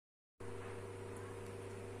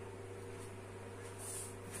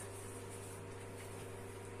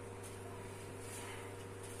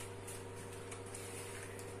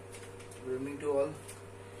To all.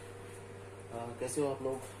 कैसे हो आप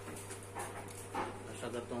लोग? आशा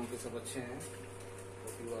करता हूँ कि सब अच्छे हैं।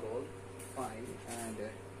 Hope you are all fine and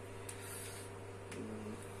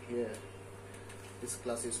here this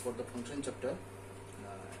class is for the function chapter.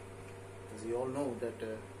 As you all know that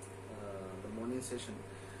the morning session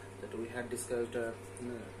that we had discussed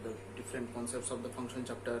the different concepts of the function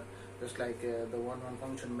chapter, just like the one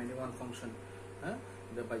function, many one function,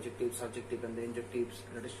 the bijective, surjective and the injectives,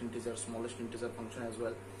 greatest integer, smallest integer function as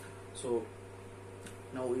well. So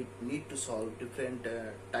now we need to solve different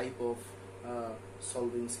type of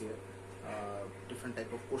solvings here, different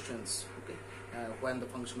type of questions, okay, when the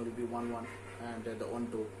function will be 1 1 and the 1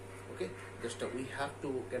 2, okay. Just we have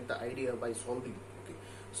to get the idea by solving, okay.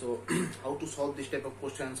 So how to solve this type of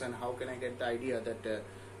questions and how can I get the idea that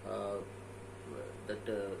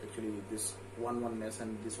actually this 1 1ness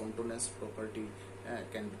and this 1 2ness property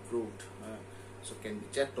can be proved, so can be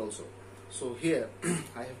checked also. So here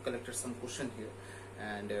I have collected some question here,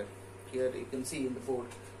 and here you can see in the board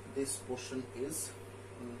this portion is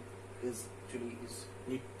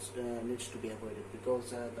needs to be avoided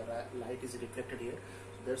because the light is reflected here,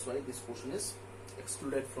 so that's why this portion is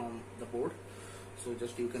excluded from the board. So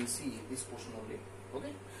just you can see this portion only,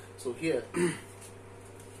 okay. So here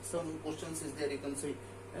some questions is there, you can see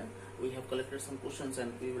we have collected some questions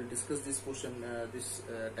and we will discuss this question, this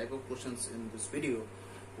type of questions in this video,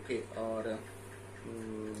 okay. और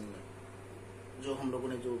जो हम लोगों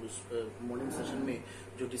ने जो morning session में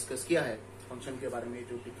जो discuss किया है फंक्शन के बारे में,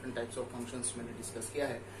 जो डिफरेंट टाइप्स ऑफ फंक्शंस मैंने डिस्कस किया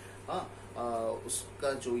है,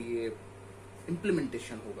 उसका जो ये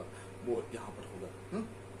इम्प्लीमेंटेशन होगा वो यहाँ पर होगा।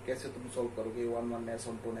 कैसे तुम सॉल्व करोगे 1 1ness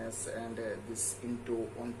 1 2ness and this into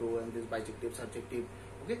 1 2 and this bijective subjective,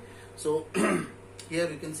 okay. So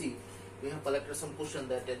here you can see we have collected some question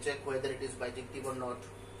that check whether it is bijective or not,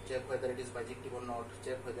 check whether it is bijective or not,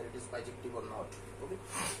 check whether it is bijective or not, okay.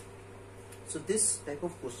 So this type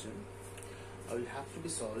of question will have to be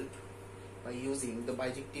solved by using the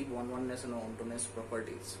bijective 1 1ness and 1 2ness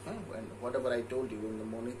properties, and whatever I told you in the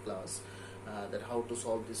morning class, that how to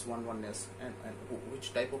solve this 1 1ness and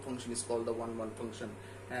which type of function is called the 1 1 function,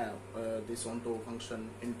 this onto function,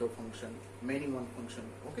 into function, many one function,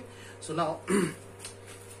 okay. So now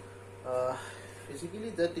basically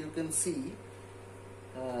that you can see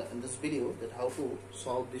in this video that how to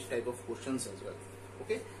solve this type of questions as well,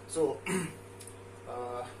 okay. So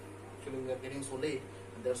actually we are getting so late,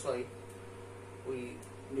 and that's why we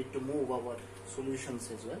need to move our solutions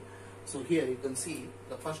as well. So here you can see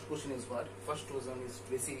the first question is what? First question is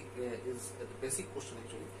the basic question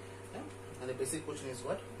actually, and the basic question is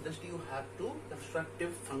what? Just you have to construct a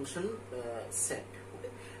function set,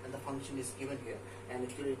 okay, and the function is given here, and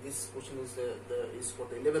actually this question is is for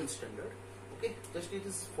the 11th standard, okay. Just it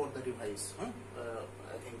is for the revise,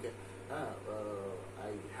 I think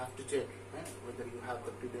I have to check whether you have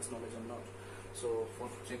the previous knowledge or not. So for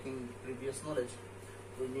checking previous knowledge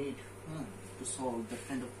we need to solve that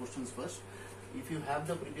kind of questions first. If you have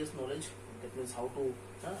the previous knowledge, that means how to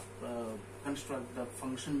construct the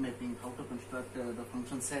function mapping, how to construct the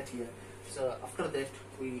function set here. So after that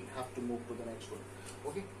we have to move to the next one,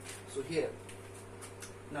 okay. So here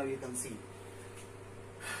now you can see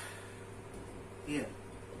here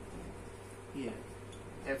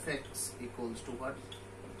fx equals to what?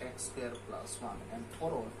 X square plus 1, and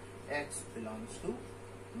for all x belongs to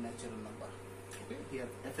natural number, okay. Here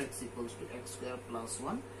fx equals to x square plus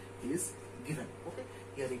 1 is given, okay.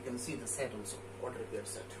 Here you can see the set also, order paired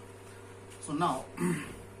set. So now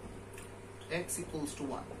x equals to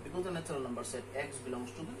 1, because the natural number set x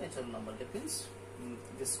belongs to the natural number, that means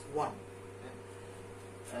this 1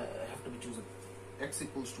 have to be chosen. X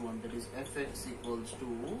equals to 1, that is fx equals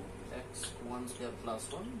to x1 square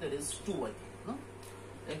plus 1, that is 2, I think, no?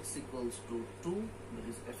 X equals to 2, that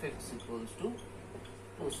is fx equals to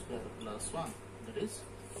 2 square plus 1, that is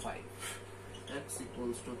 5. X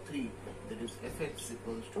equals to 3, that is fx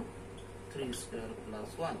equals to 3 square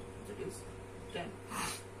plus 1, that is 10.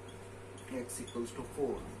 X equals to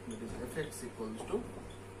 4, that is fx equals to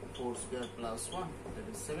 4 square plus 1, that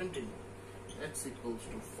is 17. X equals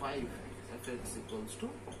to 5, fx equals to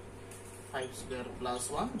 5 square plus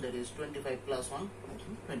 1, that is 25 plus 1,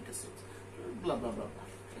 26, blah blah blah,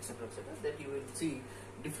 etc etc. That you will see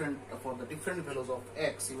different for the different values of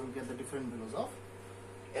x, you will get the different values of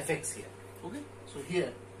fx here, okay. So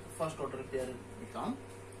here first order pair become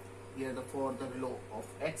here for the value of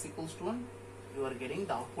x equals to 1, you are getting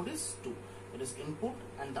the output is 2, that is input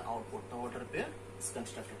and the output, the order pair is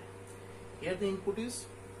constructed. Here the input is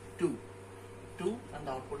 2 and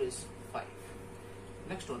the output is 5.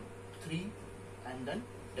 Next one 3 and then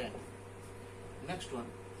 10. Next one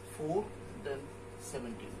 4, then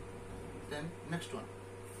 17, then next one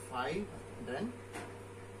 5, then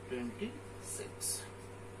 26.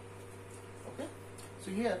 Okay,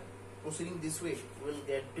 so here proceeding this way we will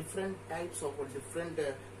get different types of or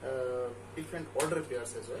different order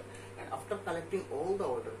pairs as well. And after collecting all the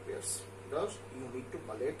order pairs, because you need to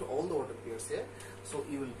collect all the order pairs here, so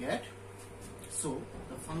you will get, so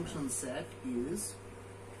the function set is,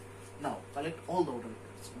 now collect all the order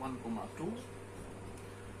pairs, 1, 2,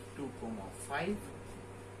 2, 5,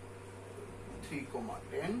 3,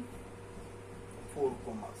 10, 4,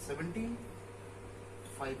 17,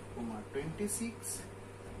 5, 26,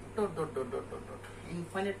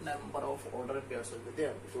 infinite number of order pairs will be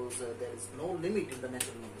there, because there is no limit in the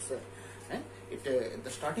natural numbers. And the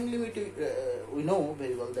starting limit, we know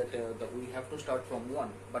very well that we have to start from 1,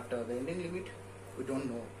 but the ending limit we don't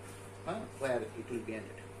know where it will be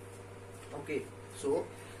ended. Okay, so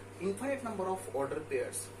infinite number of order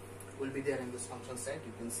pairs will be there in this function set.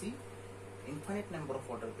 You can see infinite number of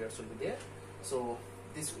order pairs will be there. So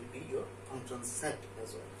this will be your function set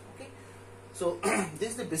as well. Okay, so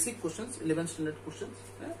this is the basic questions, 11th standard questions.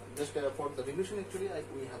 Just for the revision, actually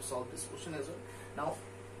we have solved this question as well. Now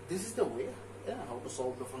this is the way how to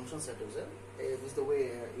solve the function set as well. This is the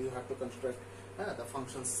way you have to construct the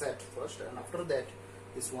function set first, and after that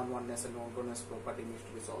this oneness and oneness property needs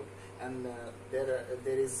to be solved. And there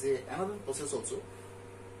is another process also,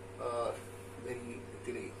 very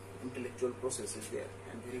actually intellectual process is there,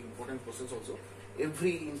 and very important process also. In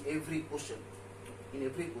every question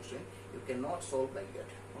you cannot solve like that.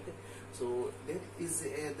 Okay, so there is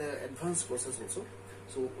the advanced process also,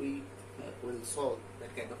 so we will solve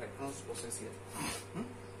that kind of advanced process here.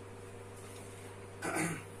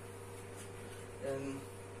 And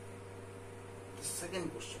the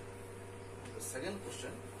second question,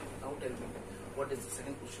 now tell me what is the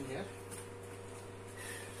second question here.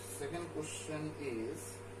 Second question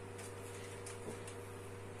is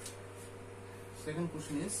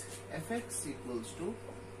fx equals to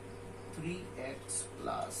 3x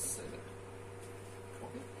plus 7.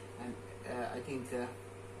 Okay, and I think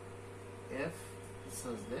f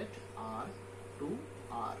such that r to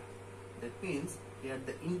r. That means here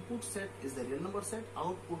the input set is the real number set,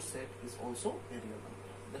 output set is also a real number.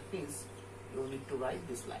 That means you need to write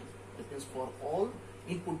this line. That means for all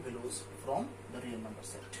input values from the real number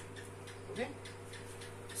set. Okay,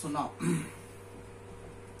 so now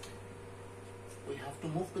we have to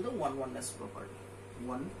move to the oneness property.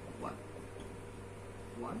 1, 1,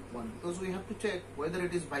 1, 1, because we have to check whether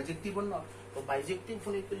it is bijective or not. तो bijective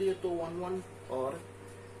होने के लिए तो 1, 1 और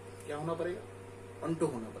क्या होना पड़ेगा, onto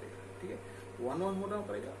होना पड़ेगा. ठीक है, 1, 1 होना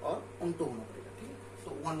पड़ेगा और onto होना पड़ेगा. ठीक है, तो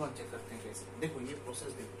 1, 1 चेक करते हैं कैसे. देखो ये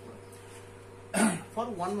प्रोसेस देखो थोड़ा. For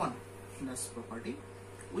oneness property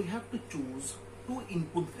we have to choose two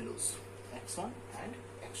input values, x1 and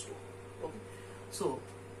x2. Okay, so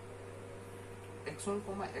x1,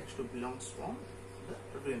 x2 belongs from the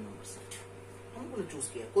real number set. हम लोगों ने चूज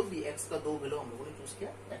किया कोई भी x का दो वैल्यू हम लोगों ने चूज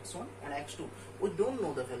किया, x1 and x2. We don't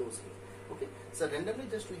know the values here. Okay, so randomly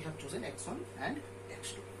just we have chosen x1 and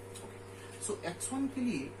x2. Okay, so x1 के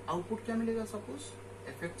लिए आउटपुट क्या मिलेगा, सपोज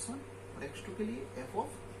fx1, और x2 के लिए f of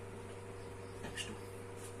x2.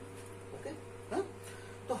 ओके,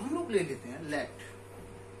 तो हम लोग ले लेते हैं लेट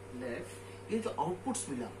ये जो आउटपुट्स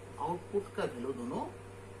मिला, आउटपुट का वैल्यू दोनों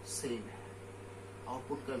सेम है,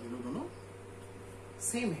 आउटपुट का वैल्यू दोनों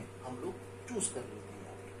सेम है, हम लोग चूज कर लेते हैं.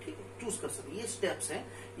 ठीक है, चूज कर सकते. ये स्टेप्स हैं,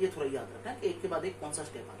 ये थोड़ा याद रखना कि एक के बाद एक कौन सा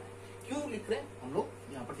स्टेप आ रहा है, क्यों लिख रहे हैं हम लोग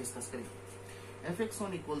यहाँ पर डिस्कस करेंगे.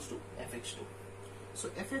 fx1 equals to fx2. So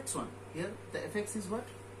fx1 here the fx is what,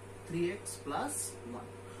 3x plus 1.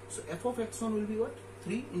 So f of x1 will be what,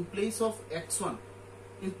 3 in place of x1,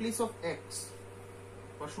 in place of x.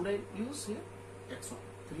 What should I use here? x1,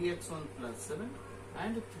 3x1 plus 7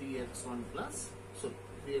 and 3x1 plus, sorry,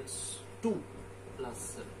 3x2 plus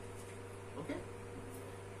 7. Okay,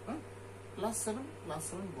 plus 7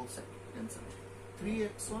 both sides cancel.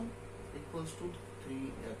 3x1 equals to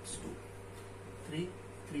 3x2, 3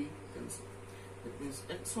 cancel. That means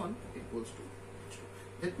x1 equals to x2.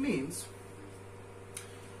 That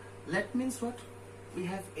means what, we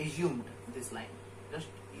have assumed this line. Just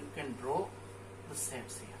you can draw the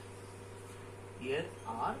sets here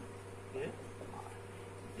r, here r.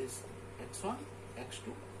 This x1,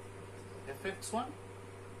 x2, fx1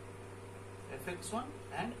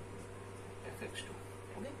 and fx2.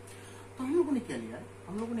 Okay, तो हम लोगों ने क्या लिया,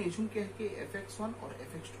 हम लोगों ने assume किया है कि fx1 और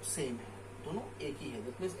fx2 सेम है, दोनों एक ही है.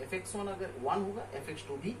 दैट मींस fx1 अगर 1 होगा fx2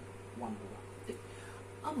 भी 1 होगा. ठीक,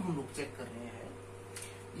 अब हम लोग चेक कर रहे हैं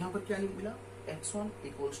यहाँ पर क्या नहीं मिला, x1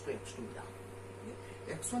 equals to x2 मिला,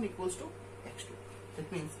 x1 equals to x2.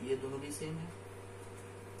 That means ये दोनों भी सेम है,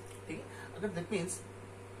 ठीक है। अगर दैट मीन्स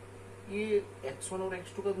ये x1 और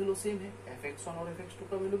x2 का वैल्यू सेम है, fx1 और fx2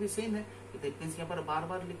 का वैल्यू भी सेम है, तो दैट मीन्स यहाँ पर बार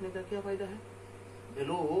बार लिखने का क्या फायदा है।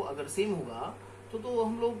 वैल्यू अगर सेम होगा तो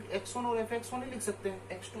हम लोग x1 और fx1 ही लिख सकते हैं,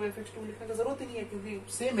 x2 fx2 लिखने की जरूरत ही नहीं है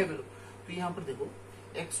क्योंकि सेम है वैल्यू। तो यहाँ पर देखो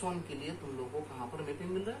x1 के लिए तुम लोगों को कहाँ पर मैपिंग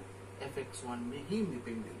मिल रहा है, fx1 में ही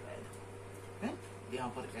मैपिंग मिल रहा है। यहाँ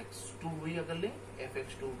पर x2 भी अगर ले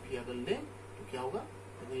fx2 भी अगर ले तो क्या होगा,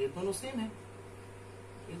 तो ये दोनों सेम है,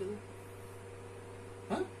 ये देखो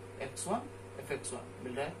x1 fx1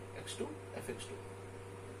 मिल रहा है x2 fx2,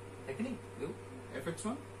 है कि नहीं। देखो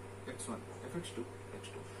fx1 x1 fx2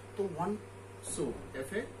 x2, तो 1, so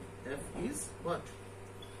f is what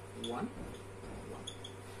 1 1।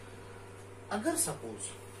 अगर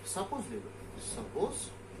सपोज ले लो, सपोज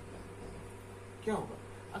क्या होगा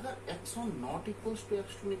अगर x1 not equals to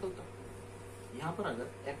x2 निकलता, यहाँ पर अगर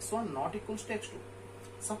x1 not equals to x2,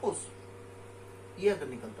 suppose ये अगर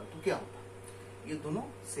निकलता तो क्या होता, ये दोनों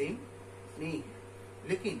सेम नहीं है,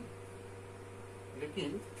 लेकिन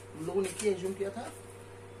हम लोगों ने क्या एज्यूम किया था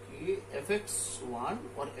कि ये fx1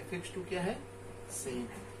 और fx2 क्या है, सेम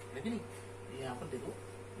है, लेकिन यहाँ पर देखो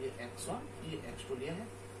ये x1 ये x2 लिया है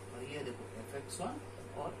और ये देखो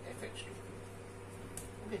fx1 और fx2।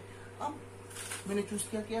 ओके, अब मैंने चूज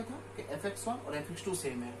किया था कि fx1 और fx2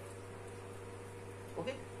 सेम है,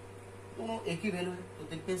 ओके, दोनों एक ही वैल्यू है, तो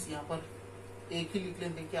देखते हैं यहाँ पर एक ही लिख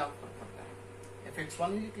लेते हैं, क्या फर्क पड़ता है,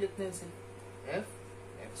 fx1 ही लिख लेते हैं,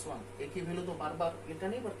 fx1 एक ही वैल्यू तो बार बार लिखना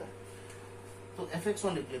नहीं पड़ता है, तो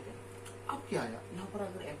fx1 लिख लेते हैं। अब क्या आया यहाँ पर,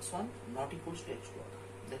 अगर x1 not equals to x2 आता,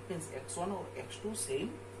 दैट मींस x1 और x2 सेम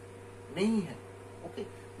नहीं है, ओके,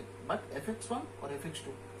 बट fx1 और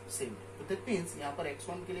fx2 सेम है, तो दैट मींस यहाँ पर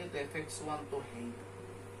x1 के लिए तो fx1 तो है ही,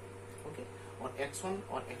 ओके, और x1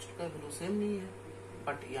 और x2 का वैल्यू सेम नहीं है,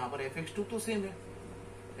 बट यहाँ पर fx2 तो सेम है,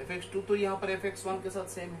 fx2 तो यहाँ पर fx1 के साथ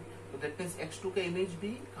सेम है, तो दैट मींस x2 का इमेज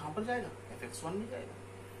भी कहाँ पर जाएगा, fx1 में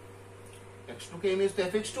जाएगा। x2 का इमेज तो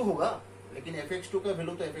fx2 होगा, लेकिन fx2 का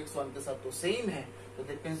वैल्यू तो fx1 के साथ तो सेम है, तो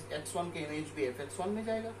दैट मींस x1 का इमेज भी fx1 में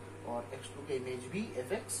जाएगा और x2 का इमेज भी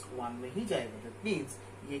fx1 में ही जाएगा। दैट मींस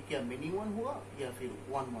ये क्या मेनी 1 होगा या फिर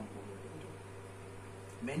 1 1 होगा,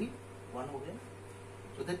 मेनी 1 हो गया।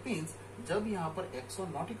 तो दैट मींस जब यहाँ पर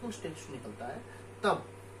x1 not equal to x2 निकलता है, तब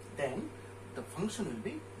then the function will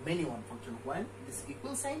be many one function. When this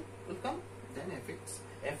equal sign will come, then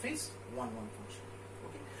f is 1 1 function.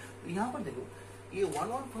 Okay. तो यहाँ पर देखो ये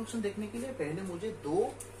 1 1 function देखने के लिए पहले मुझे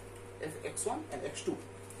दो x1 and x2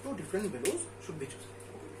 two different values should be chosen.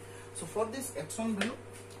 Okay. So for this x1 value,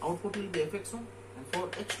 output will be fx1, and for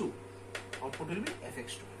x2, output will be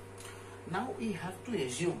fx2. Now we have to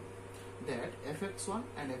assume that fx1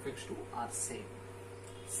 and fx2 are same.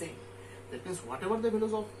 That means whatever the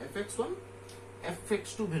values of fx1,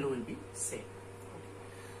 fx2 value will be same. Okay.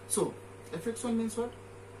 So fx1 means what?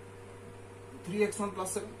 3x1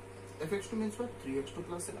 plus 7. fx2 means what? 3x2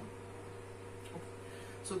 plus 7. Okay.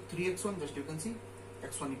 So 3x1, just you can see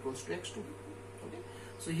x1 equals to x2. Okay.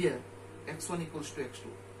 So here x1 equals to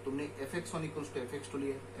x2. तुमने fx1 equals to fx2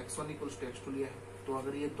 लिया है, x1 equals to x2 लिया है, तो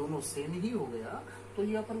अगर ये दोनों same ही हो गया तो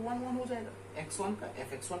यहाँ पर 1 1 हो जाएगा, x1 का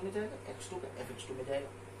fx1 में जाएगा, x2 का fx2 में जाएगा,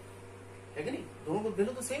 है कि नहीं, दोनों का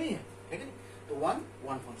वैल्यू तो सेम ही है कि नहीं, तो 1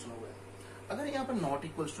 1 फंक्शन हो गया। अगर यहाँ पर नॉट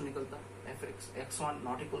इक्वल्स टू निकलता x1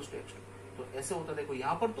 not equals to x2, तो ऐसे होता, देखो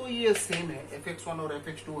यहाँ पर तो ये सेम है, fx1 और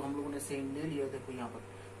fx2 हम लोगों ने सेम ले लिया, देखो यहाँ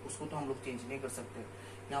पर उसको तो हम लोग चेंज नहीं कर सकते,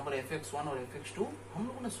 यहाँ पर fx1 और fx2 हम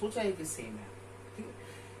लोगों ने सोचा है कि सेम है, ठीक है,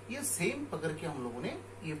 ये सेम पकड़ के हम लोगों ने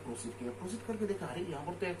ये प्रोसीड किया, प्रोसीड करके देखा अरे यहाँ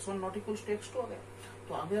पर तो x1 not equals to x2 आ गया,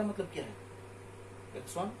 तो आ गया मतलब क्या है,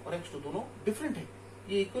 x1 और x2 दोनों डिफरेंट है,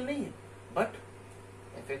 ये इक्वल नहीं है, बट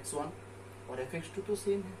fx1 और fx2 तो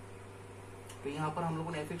सेम है, तो यहाँ पर हम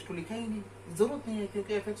लोगों ने fx2 लिखा ही नहीं, जरूरत नहीं है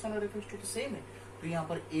क्योंकि fx1 और fx2 तो सेम है, तो यहाँ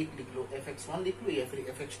पर एक लिख लो, fx1 लिख लो या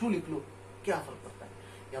फिर fx2 लिख लो, क्या फर्क पड़ता है,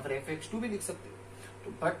 यहाँ पर fx2 भी लिख सकते हो,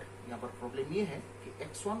 तो बट यहाँ पर प्रॉब्लम ये है कि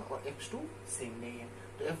x1 और x2 सेम नहीं है,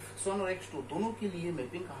 तो f1 और x2 दोनों के लिए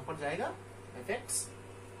मैपिंग कहाँ पर जाएगा,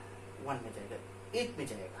 fx1 में जाएगा, एक में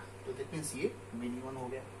जाएगा, तो दैट मीन्स ये मिनी 1 हो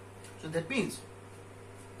गया। So that means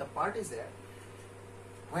the part is that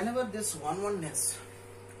whenever this one-oneness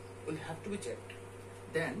will have to be checked,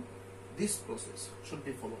 then this process should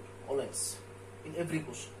be followed always in every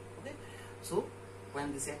question. Okay, so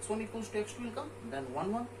when this x1 equals to x2 will come, then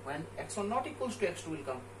 1 1. When x1 not equals to x2 will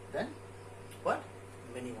come, then what,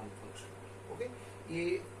 many one function. Okay, ये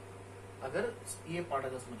अगर ये part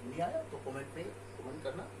अगर समझ में नहीं आया तो comment में कमेंट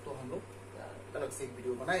करना, तो हम लोग अलग से एक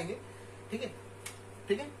वीडियो बनाएंगे, ठीक है,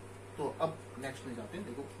 ठीक है। तो अब नेक्स्ट में जाते हैं,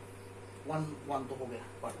 देखो 1 1 तो हो गया,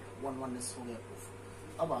 पार्ट 1 1 हो गया प्रूफ।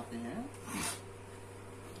 अब आते हैं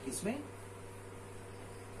किसमें,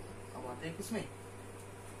 अब आते हैं किसमें,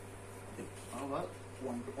 अब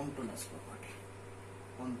ऑनटोनेस प्रॉपर्टी,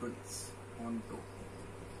 ऑनटोनेस, ऑनटो।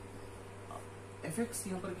 fx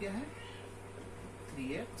यहाँ पर क्या है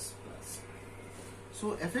 3x प्लस,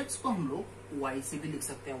 सो fx को हम लोग y से भी लिख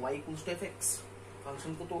सकते हैं, y equals to fx,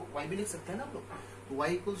 function को तो y भी लिख सकते हैं ना आप लोग, तो y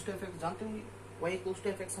इक्वल्स टू fx जानते होंगे, y इक्वल्स टू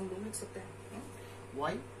fx हम लोग लिख सकते हैं,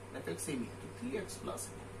 y fx सेम है तो 3x प्लस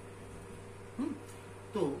है।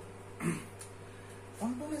 तो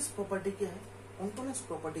ऑनटोनेस प्रॉपर्टी क्या है, ऑनटोनेस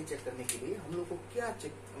प्रॉपर्टी चेक करने के लिए हम लोग को क्या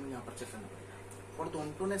चेक यहाँ पर चेक करना पड़ेगा, for the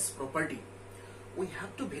ऑनटोनेस property we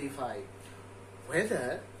have to verify whether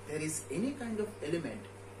there is any kind of element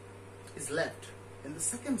is left in the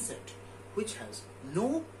second set which has no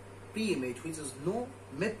p-image, which is no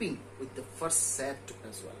mapping with the first set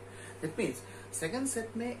as well. That means second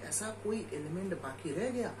set में ऐसा कोई element बाकी रह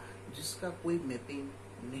गया जिसका कोई mapping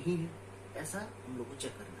नहीं है, ऐसा हम लोग को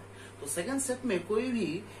चेक करना है। तो सेकंड सेट में कोई भी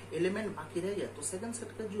एलिमेंट बाकी रह गया तो सेकंड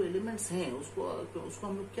सेट का जो एलिमेंट्स हैं उसको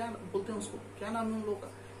हम लोग क्या बोलते हैं, उसको क्या नाम है हम लोग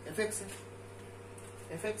का, एफएक्स है।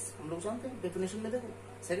 एफएक्स हम लोग जानते हैं, डेफिनेशन में देखो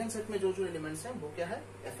सेकंड सेट में जो जो एलिमेंट्स हैं वो क्या है,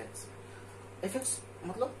 एफएक्स। एफएक्स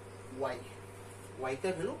मतलब वाई, वाई का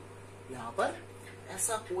वैल्यू यहाँ पर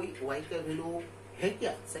ऐसा कोई वाई का वैल्यू है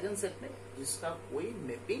क्या सेकंड सेट में जिसका कोई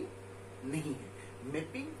मैपिंग नहीं है,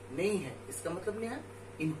 मैपिंग नहीं है इसका मतलब क्या है,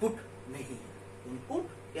 इनपुट नहीं है, इनपुट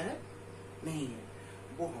क्या है नहीं है,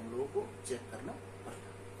 वो हम लोगों को चेक करना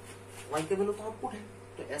पड़ेगा। वाई का वैल्यू तो आउटपुट है,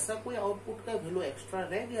 तो ऐसा कोई आउटपुट का वैल्यू एक्स्ट्रा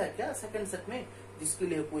रह गया क्या सेकंड सेट में जिसके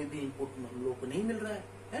लिए कोई भी इनपुट हम लोग को नहीं मिल रहा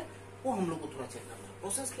है, वो हम लोग को थोड़ा चेक करना है।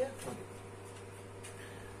 प्रोसेस क्या है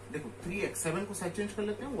देखो 3x 7 को साइड चेंज कर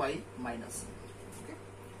लेते हैं, y minus, okay,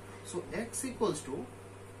 so x equals to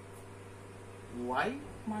y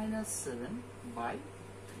minus 7 by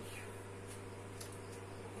 3।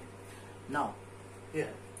 Now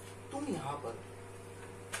here तुम यहां पर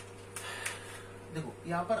देखो,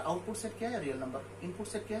 यहां पर आउटपुट सेट क्या है, रियल नंबर, इनपुट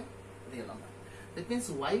सेट क्या है, real number. That means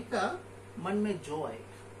y का मन में जो आए,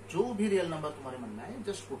 जो भी रियल नंबर तुम्हारे मन में आए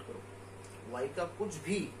जस्ट पुट करो, y का कुछ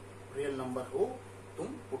भी रियल नंबर हो तुम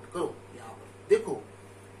पुट करो। यहाँ पर देखो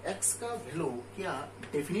x का वैल्यू क्या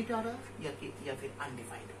डेफिनिट आ रहा है या फिर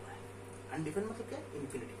अनडिफाइंड हो रहा है, अनडिफाइंड मतलब क्या,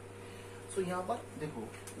 इन्फिनिटी। सो यहाँ पर देखो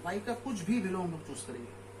y का कुछ भी वैल्यू हम लोग चूज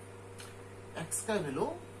करेंगे, x का वैल्यू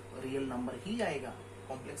रियल नंबर ही आएगा,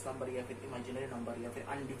 कॉम्प्लेक्स नंबर या फिर इमेजिनरी नंबर या फिर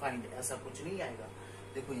अनडिफाइंड ऐसा कुछ नहीं आएगा।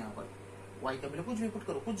 देखो यहाँ पर y का वैल्यू कुछ भी पुट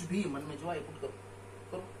करो, कुछ भी मन में जो आए पुट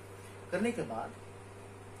करो, करने के बाद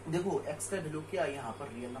देखो x का वैल्यू क्या यहाँ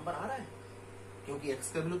पर रियल नंबर आ रहा है, क्योंकि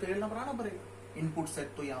x का वैल्यू तो रियल नंबर आना पड़ेगा, इनपुट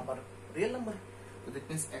सेट तो यहाँ पर रियल नंबर है, तो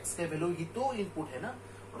दैट मींस x का वैल्यू ही तो इनपुट है ना,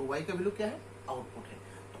 और y का वैल्यू क्या है, आउटपुट है।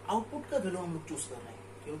 तो आउटपुट का वैल्यू हम लोग चूज कर रहे हैं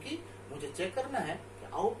क्योंकि मुझे चेक करना है कि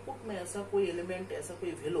आउटपुट में ऐसा कोई एलिमेंट, ऐसा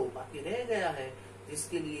कोई वैल्यू बाकी रह गया है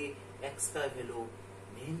जिसके लिए x का वैल्यू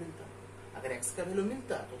नहीं मिलता। अगर x का वैल्यू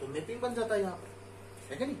मिलता तो मैपिंग बन जाता है यहाँ पर,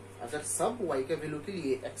 है कि नहीं। अगर सब y का वैल्यू के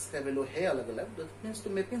लिए x का वैल्यू है अलग अलग तो मींस तो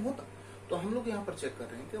मैपिंग होता। तो हम लोग यहाँ पर चेक कर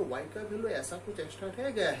रहे हैं कि y का वैल्यू ऐसा कुछ एक्स्ट्रा रह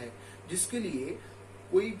गया है जिसके लिए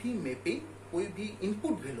कोई भी मैपिंग, कोई भी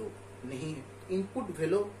इनपुट वैल्यू नहीं है, इनपुट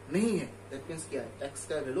वैल्यू नहीं है, दैट मींस क्या है, x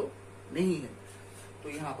का वैल्यू नहीं है। तो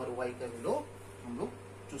यहाँ पर y का वैल्यू हम लोग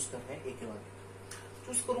चूज कर रहे हैं, एक के बाद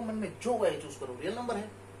चूज करो, मन में जो है चूज करो, रियल नंबर है,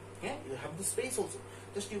 you have the space also,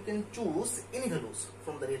 just you can choose any values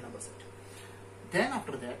from the real number set. Then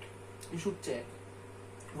after that you should check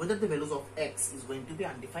whether the values of x is going to be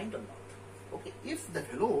undefined or not. Okay, if the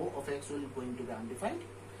value of x will going to be undefined,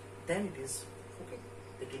 then it is okay,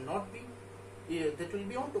 it will not be, that will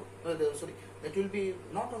be onto, that will be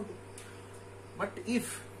not onto. But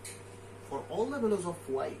if for all the values of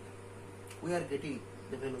y we are getting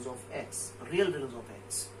the values of x, real values of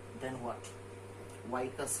x, then what, y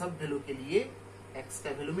का सब value के लिए x का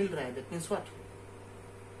value मिल रहा है, that means what,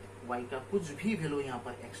 y का कुछ भी वैल्यू यहाँ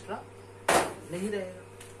पर एक्स्ट्रा नहीं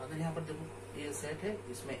रहेगा। अगर यहाँ पर देखो ये सेट है,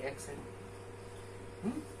 इसमें x है,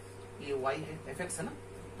 ये y है, fx है ना,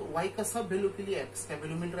 तो y का सब वैल्यू के लिए x का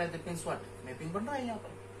वैल्यू मिल रहा है, that means what, मैपिंग बन रहा है यहाँ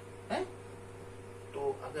पर, है। तो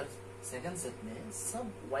अगर सेकंड सेट में सब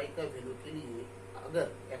y का वैल्यू के लिए अगर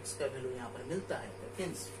x का वैल्यू यहाँ पर मिलता है, that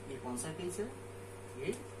means ये कौन सा केस है,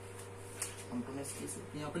 ये ऑनटोनेस केस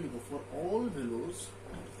है। यहाँ पर लिखो for all values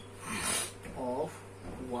of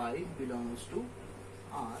y belongs to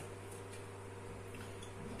R,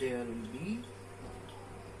 there will be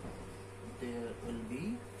the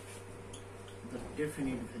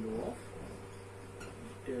definite value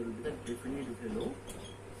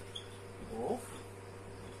of,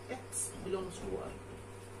 x belongs to R.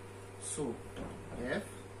 So f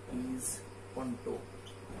is onto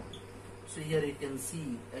So here you can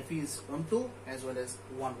see f is onto as well as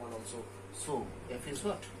 1 1 also. So f is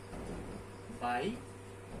what?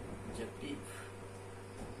 Bijective.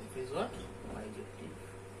 f is what? Bijective.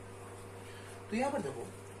 तो यहाँ पर देखो,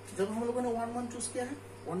 जब हम लोगों ने 1 1 choose किया है,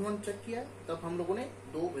 1 1 चेक किया है, तब हम लोगों ने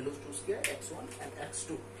दो वैल्यूज चूज किया है, x1 and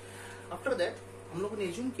x2. After that हम लोगों ने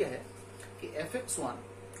एज्यूम किया है कि fx1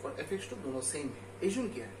 और fx2 दोनों सेम है, एज्यूम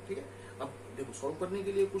किया है. ठीक है, अब देखो सॉल्व करने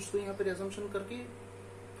के लिए कुछ तो यहाँ पर एजम्पशन करके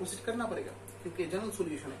प्रोसीड करना पड़ेगा, क्योंकि जनरल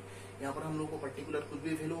सॉल्यूशन है. यहाँ पर हम लोग को पर्टिकुलर कुछ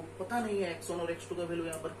भी वैल्यू पता नहीं है, x1 और x2 का वैल्यू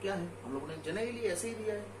यहाँ पर क्या है, हम लोगों ने जनरली ऐसे ही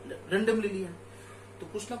लिया है, रैंडमली लिया है. तो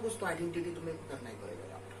कुछ ना कुछ तो आइडेंटिटी तुम्हें करना ही पड़ेगा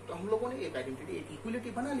यहाँ पर. तो हम लोगों ने एक आइडेंटिटी, एक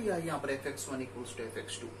इक्वलिटी बना लिया है यहाँ पर fx1 equals to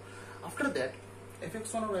fx2. After that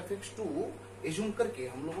fx1 और fx2 एज्यूम करके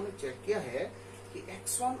हम लोगों ने चेक किया है कि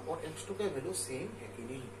x1 और x2 का वैल्यू सेम है कि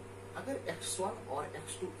नहीं. अगर x1 और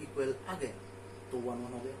x2 इक्वल आ गए तो 1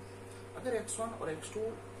 1 हो गया. अगर x1 और x2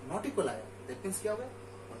 नॉट इक्वल आया, दैट मींस क्या हो गया?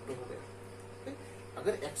 1 2 हो गया. ठीक?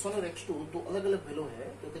 अगर x1 और x2 दो अलग अलग वैल्यू है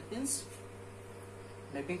तो दैट मींस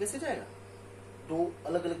मैपिंग कैसे जाएगा? दो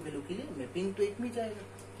अलग अलग वैल्यू के लिए मैपिंग तो एक में जाएगा,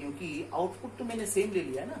 क्योंकि आउटपुट तो मैंने सेम ले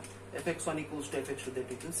लिया है ना. fx1 equals to fx2,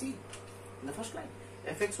 that you can see in the first line.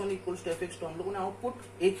 fx1 equals to fx2 हम लोगों ने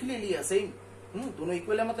आउटपुट एक ही ले लिया, सेम. दोनों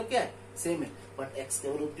इक्वल है, मतलब क्या है? सेम है. बट x का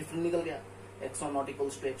वैल्यू डिफरेंट निकल गया, x1 not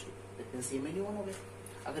equals to x2, that means same ही 1 हो गया.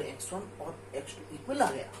 अगर x1 और x2 इक्वल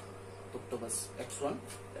आ गया तो बस x1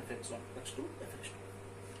 fx1, x2 fx2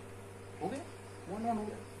 हो गया, 1 1 हो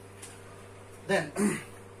गया. देन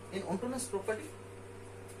इन ऑन्टोनस प्रॉपर्टी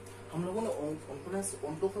हम लोगों ने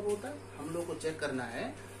ऑन्टो कब होता है, हम लोगों को चेक करना है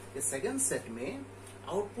कि सेकंड सेट में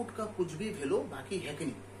आउटपुट का कुछ भी वैल्यू बाकी है कि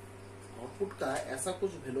नहीं. आउटपुट का ऐसा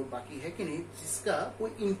कुछ वैल्यू बाकी है कि नहीं जिसका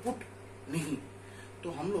कोई इनपुट नहीं.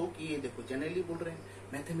 तो हम लोग ये देखो जनरली बोल रहे हैं,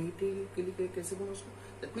 मैथमेटिकली कैसे बोलो उसको,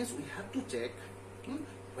 that means we have to check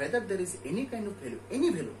whether there is any kind of value, any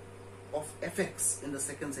value of fx in the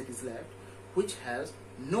second set is left which has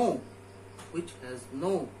no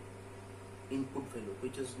input value,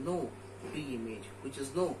 which has no pre-image, which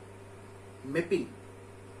has no mapping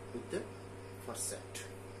with the first set.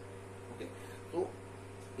 Okay, तो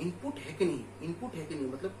input है कि नहीं, input है कि नहीं,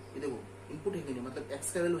 मतलब ये देखो इनपुट है कि नहीं, मतलब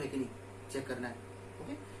x का वैल्यू है कि नहीं चेक करना है.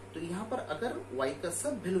 ओके, तो यहाँ पर अगर y का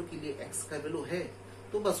सब वैल्यू के लिए x का वैल्यू है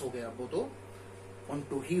तो बस हो गया, वो तो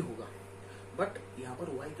ऑन्टो ही होगा. बट यहाँ पर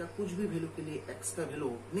y का कुछ भी वैल्यू के लिए x का वैल्यू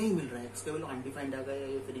नहीं मिल रहा है, x का वैल्यू अनडिफाइंड आ गया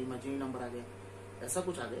या फिर इमेजिनरी नंबर आ गया, ऐसा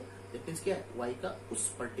कुछ आ गया, दैट मींस क्या है? y का उस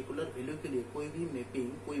पर्टिकुलर वैल्यू के लिए कोई भी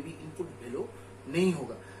मैपिंग, कोई भी इनपुट वैल्यू नहीं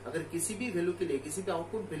होगा. अगर किसी भी वैल्यू के लिए, किसी भी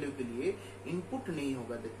आउटपुट वैल्यू के लिए इनपुट नहीं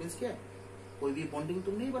होगा, दैट मींस क्या है? कोई भी बॉन्डिंग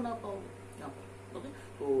तुम नहीं बना पाओगे यहाँ पर. ओके,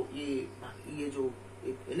 तो ये जो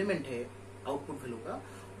एक एलिमेंट है आउटपुट वैल्यू का,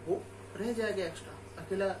 वो रह जाएगा एक्स्ट्रा,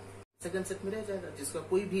 अकेला सेकंड सेट में रह जाएगा, जिसका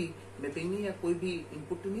कोई भी मैपिंग नहीं है, कोई भी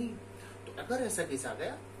इनपुट नहीं. तो अगर ऐसा केस आ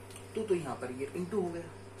गया तो यहाँ पर ये इनटू हो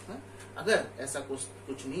गया. अगर ऐसा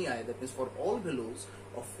कुछ नहीं आया, that means for all values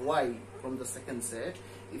of y from the second set,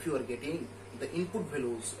 if you are getting the input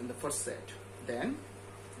values in the first set, then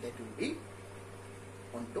that will be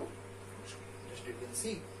onto. Just you can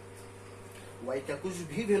see y का कुछ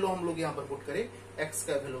भी value हम लोग यहाँ पर put करें, x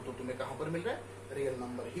का value तो तुम्हें कहाँ पर मिल रहा है? रियल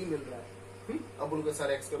नंबर ही मिल रहा है. अब बोलोगे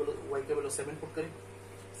सर x का वैल्यू, y का वैल्यू 7 पुट करें,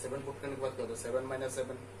 7 पुट करने के बाद क्या होता है? 7 minus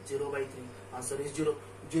 7, 0/3. Answer is 0.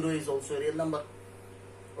 0 is also real number.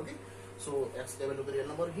 Okay, so x का वैल्यू तो रियल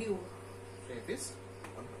नंबर ही होगा. सो f इज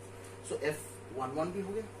 1. सो f 1 1 भी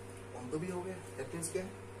हो गया, 1 2 भी हो गया. दैट मींस क्या है?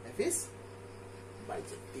 f is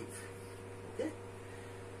bijective. Okay,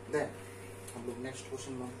 then हम लोग नेक्स्ट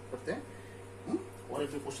क्वेश्चन करते हैं. और एक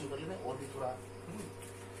भी क्वेश्चन कर लेते हैं, और भी थोड़ा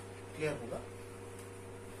क्लियर होगा.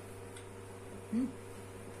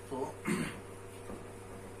 तो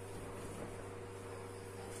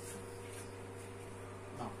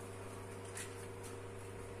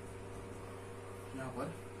यहाँ पर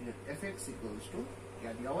fx इक्वल्स टू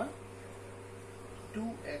क्या दिया हुआ है?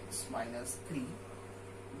 2x minus 3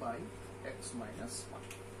 by x minus 1.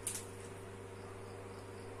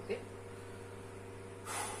 Okay,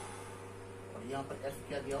 और यहाँ पर f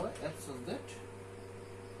क्या दिया हुआ है?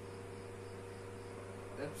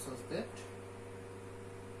 f such that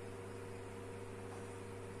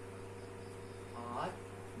r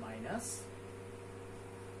minus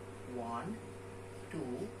 1 to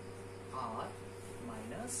r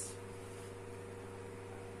minus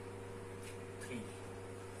 3,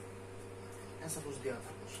 ऐसा कुछ दिया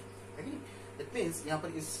था क्वेश्चन, है कि नहीं? दैट मींस यहाँ पर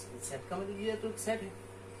इस सेट का मतलब ये तो एक सेट है.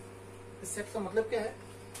 इस सेट का मतलब क्या है?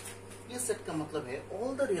 इस सेट का मतलब है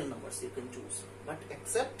all the real numbers you can choose but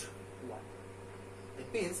except 1.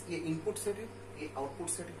 That means ये इनपुट सेट है, ये आउटपुट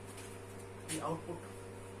सेट है, ये आउटपुट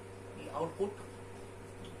आउटपुट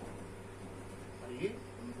और ये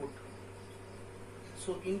इनपुट।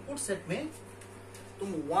 सो इनपुट सेट में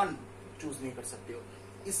तुम 1 चूज नहीं कर सकते हो,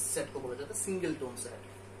 इस सेट को बोला जाता है सिंगल टोन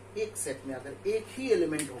सेट। एक सेट में अगर एक ही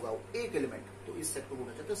एलिमेंट होगा, एक एलिमेंट, तो इस सेट को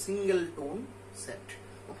बोला जाता है सिंगल टोन सेट।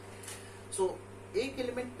 सो एक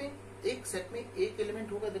एलिमेंट में, एक सेट में एक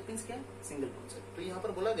एलिमेंट होगा, दैट मींस क्या है, सिंगल टोन सेट। तो यहाँ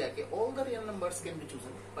पर बोला गया कि all the real numbers can be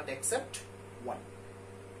chosen but except 1।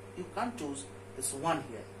 You can't choose this 1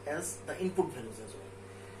 here as the input values as well.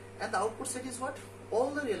 And the output set is what? All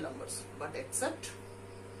the real numbers but except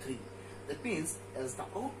 3. That means as the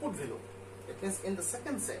output value, that means in the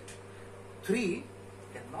second set 3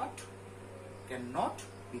 cannot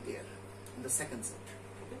be there in the second set.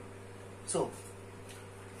 Okay? So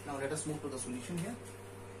now let us move to the solution here.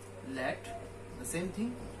 Let the same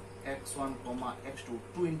thing, x1 comma x2,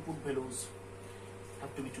 two input values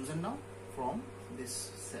have to be chosen now from this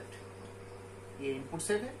set. ये input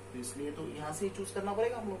set है तो इसलिए तो यहां से ही choose करना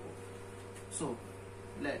पड़ेगा हम लोग को। सो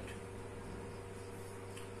लेट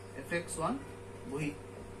fx1,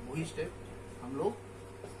 वही स्टेप हम लोग,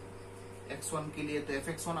 x1 के लिए तो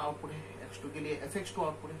fx1 आउटपुट है, x2 के लिए fx2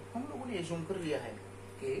 आउटपुट है। हम लोगों ने एज्यूम कर लिया है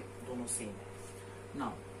कि दोनों सेम है।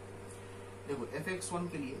 नाउ देखो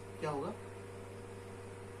fx1 के लिए क्या होगा,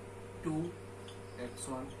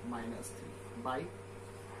 2x1 माइनस 3 बाई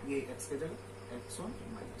ये x के जगह x1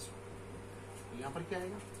 माइनस 1, यहाँ पर क्या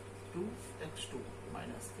आएगा 2x2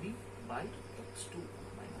 minus 3 by x2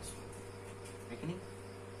 minus 1, है कि नहीं।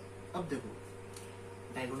 अब देखो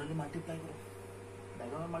डायगोनली मल्टीप्लाई करो,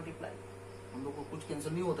 डायगोनल मल्टीप्लाई हम लोग को कुछ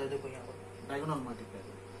कैंसिल नहीं होता है। देखो यहाँ पर डायगोनल मल्टीप्लाई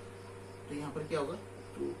करो तो यहाँ पर क्या होगा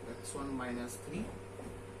 2x1 माइनस 3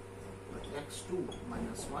 x2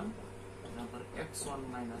 माइनस 1, यहाँ पर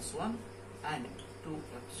x1 minus 1 and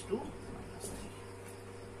 2x2 minus 3।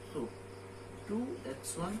 So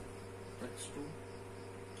 2x1 x2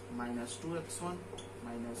 minus 2x1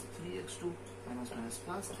 minus 3x2 minus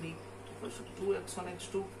plus 3 equals to 2x1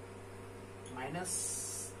 x2 minus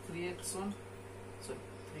 3x1, so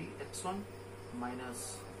 3x1 minus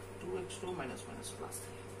 2x2 minus plus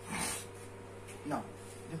 3। now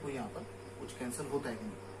देखो यहाँ पर कुछ cancel होता है कि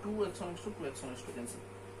नहीं, 2x1 x2 2x1 x2 cancel,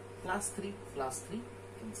 plus 3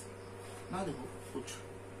 cancel. ना देखो कुछ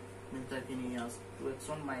मिलता है कि नहीं, यहाँ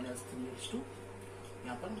 2x1 माइनस 3x2,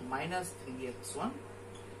 यहाँ पर माइनस 3x1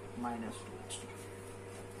 माइनस 2x2,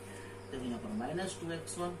 देखो यहाँ पर माइनस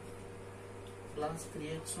 2x1 प्लस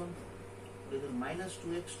 3x1, इधर माइनस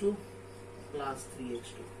 2x2 प्लस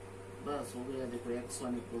 3x2, बस हो गया। देखो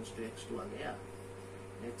x1 इक्वल्स टू x2 आ गया,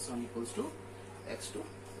 x1 equals to x2।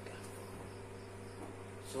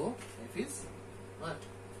 So f is what?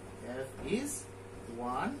 f is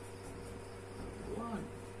 1 1,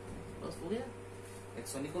 बस हो गया।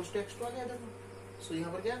 x1 इक्वल्स टू x2 आ गया देखो। सो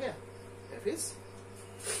यहाँ पर क्या आ गया, f is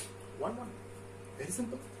 1 1, वेरी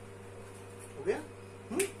सिंपल हो गया।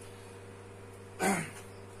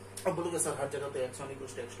 अब बोलोगे सर हर जगह तो x1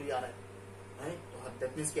 इक्वल्स टू x2 ही आ रहा है, तो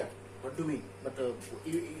दैट मींस क्या, what do mean, but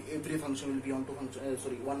every function will be on to function,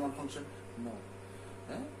 sorry 1 1 function, no,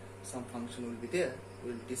 some function will be there,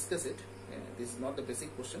 we will discuss it. This is not the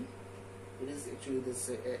basic question, it is actually this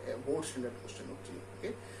a board standard question actually.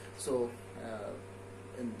 Okay, so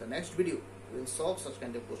in the next video we will solve such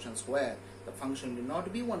kind of questions where the function will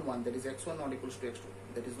not be 1 1, that is x1 not equals to x2,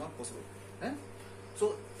 that is not possible.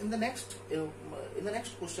 So in the next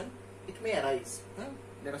question it may arise.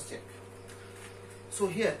 Let us check. So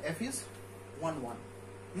here f is 1 1.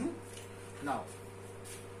 Now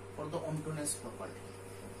for the ontoness property,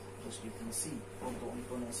 just you can see for the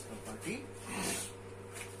ontoness property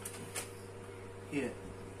here,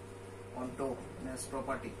 ontoness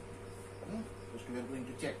property, just we are going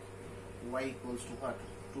to check y equals to what,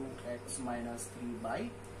 2x minus 3 by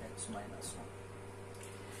x minus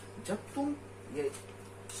 1। जब तुम ये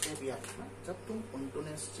step याद रखना, जब तुम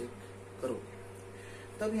ontoness check करोगे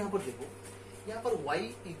तब यहाँ पर देखो, यहाँ पर y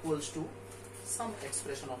equals to some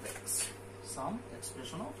expression of x, some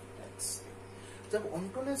expression of x। जब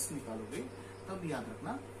ontoness निकालोगे तब याद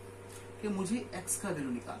रखना कि मुझे x का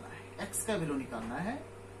वैल्यू निकालना है, x का वैल्यू निकालना है,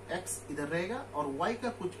 x इधर रहेगा और y का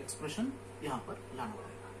कुछ एक्सप्रेशन यहाँ पर लाना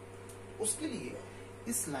पड़ेगा। उसके लिए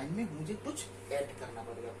इस लाइन में मुझे कुछ ऐड करना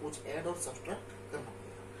पड़ेगा, कुछ ऐड और सब्ट्रैक्ट करना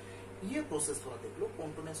पड़ेगा। ये प्रोसेस थोड़ा देख लो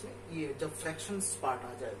ontoness में, ये जब फ्रैक्शंस पार्ट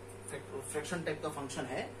आ जाए, फ्रैक्शन टाइप का फंक्शन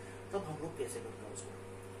है, तब हम लोग कैसे करते हैं उसको।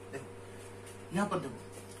 देखो यहाँ पर देखो,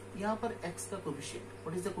 यहाँ पर x का coefficient,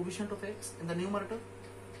 what is the coefficient of x in the numerator,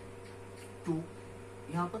 2,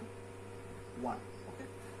 यहाँ पर 1। ओके,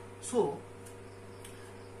 सो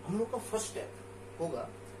हम लोग का फर्स्ट स्टेप होगा,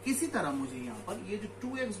 किसी तरह मुझे यहाँ पर ये जो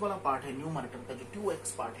 2x वाला पार्ट है न्यूमरेटर का, जो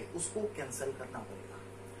 2x पार्ट है उसको कैंसिल करना पड़ेगा।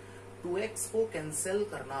 2x को कैंसिल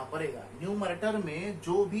करना पड़ेगा। न्यूमरेटर में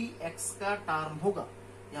जो भी x का टर्म होगा,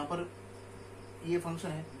 यहाँ पर ये फंक्शन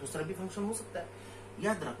है, दूसरा भी फंक्शन हो सकता है।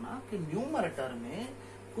 याद रखना कि न्यूमरेटर में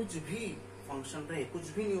कुछ भी फंक्शन रहे, कुछ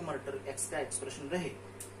भी न्यूमरेटर x का एक्सप्रेशन रहे,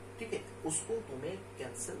 ठीक है, उसको तुम्हें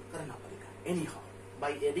कैंसिल करना पड़ेगा एनी हाउ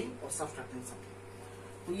बाई एडिंग और सब्ट्रैक्टिंग समथिंग।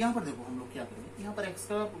 तो यहाँ पर देखो हम लोग क्या करेंगे, यहाँ पर x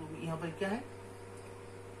का, यहाँ पर क्या है,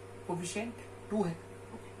 कोफिशिएंट 2 है,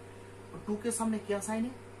 ओके, और 2 के सामने क्या साइन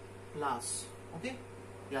है, प्लस, ओके,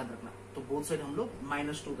 याद रखना। तो बोथ साइड हम लोग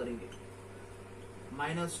 -2 करेंगे,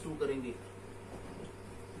 -2 करेंगे।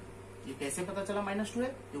 ये कैसे पता चला -2 है,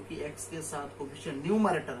 क्योंकि x के साथ कोफिशिएंट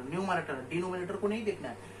न्यूमरेटर डिनोमिनेटर को नहीं देखना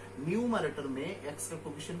है। न्यूमरेटर में x का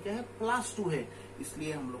कोफिशिएंट क्या है, +2 है,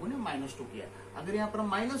 इसलिए हम लोगों ने -2 किया। अगर यहाँ पर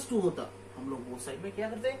 -2 होता, हम लोग बोथ साइड में क्या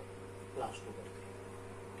करते, +2 करते,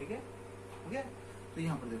 ठीक है, हो गया। तो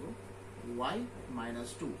यहाँ पर देखो y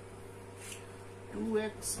 -2,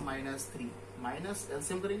 2x -3 माइनस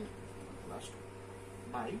एलसीएम करेंगे, +2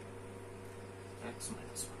 बाई x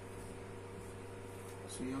 -1।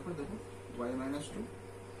 सो यहाँ पर देखो y -2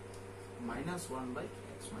 -1 by x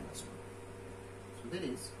 -1। So there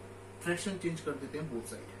is fraction change कर देते हैं both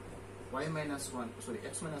side, y -1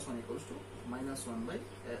 x -1 equals to -1 by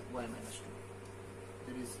y -2।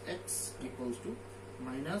 There is x equals to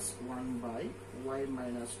 -1 by y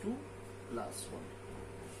 -2 +1।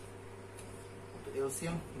 तो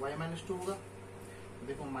एलसीएम y -2 होगा,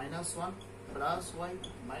 देखो -1 प्लस y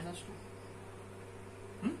 -2,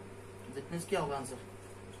 दैट मीन्स क्या होगा आंसर,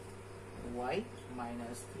 y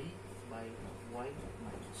 -3 बाई y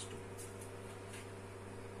 -2।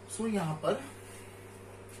 सो यहां पर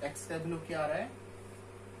x का वैल्यू क्या आ रहा है,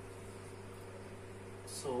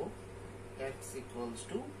 सो x equals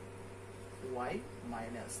to y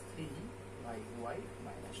 -3 by y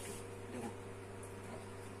 -2। देखो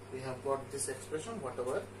we have got this expression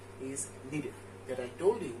whatever is needed, that I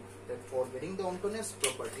told you that for getting the ontoness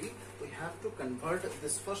property we have to convert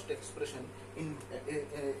this first expression in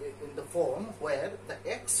the form where the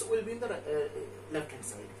x will be in the left hand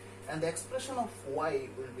side and the expression of y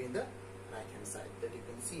will be in the right hand side, that you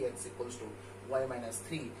can see x equals to y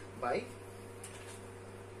 -3 by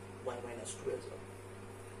y -2 as well,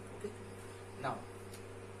 okay। now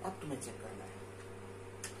अब तुम्हें check करना है,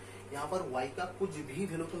 यहाँ पर y का कुछ भी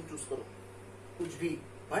value तुम चूज करो, कुछ भी,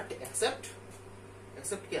 बट एक्सेप्ट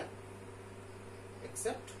क्या,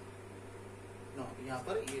 एक्सेप्ट नो। यहाँ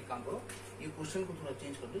पर ये काम करो, ये क्वेश्चन को थोड़ा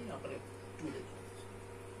चेंज कर दो, यहाँ पर 2 दे दो,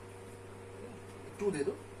 2 दे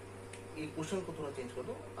दो, ये क्वेश्चन को थोड़ा चेंज कर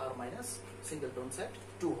दो, r माइनस सिंगलटन सेट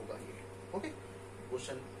 2 होगा ये, ओके।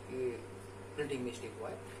 क्वेश्चन ये प्रिंटिंग मिस्टेक हुआ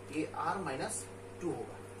है, ये r -2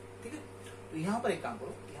 होगा, ठीक है। तो यहाँ पर एक काम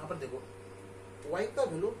करो, यहाँ पर देखो y का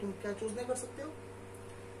वैल्यू तुम क्या चूज नहीं कर सकते हो,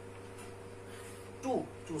 2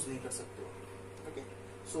 चूज नहीं कर सकते हो, ओके।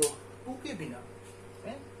 सो 2 के बिना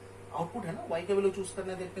आउटपुट है ना, y का वैल्यू चूज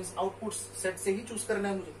करना है, दैट मींस आउटपुट सेट से ही चूज करना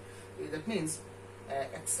है मुझे, that means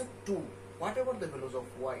accept 2 whatever the values of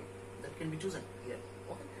y that can be chosen here,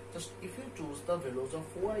 okay। just if you choose the values of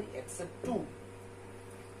y except 2,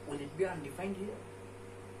 will it be undefined here,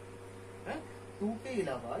 right? 2 के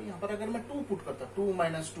अलावा यहाँ पर अगर मैं 2 पुट करता, 2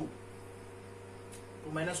 -2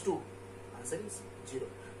 आंसर इज 0,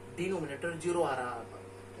 डिनोमिनेटर 0 आ रहा है,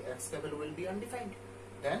 तो x का value will be undefined,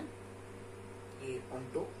 then ये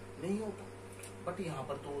ऑन्टो नहीं होता। बट यहाँ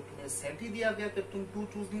पर तो तुम्हें सेट ही दिया गया कि तुम 2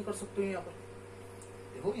 चूज नहीं कर सकते हो, यहाँ पर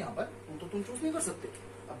देखो, यहाँ पर 2 तो तुम चूज नहीं कर सकते।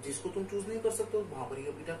 अब जिसको तुम चूज नहीं कर सकते हो वहां पर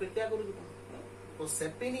ये बिठा कर क्या करोगे तुम, तो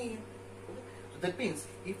सेट पे नहीं है, so that means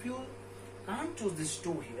if you can't choose this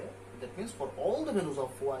 2 here, that means for all the values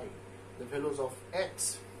of y, the values of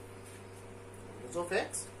x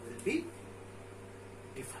will be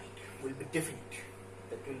defined, will be definite,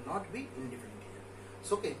 that will not be indefinite here.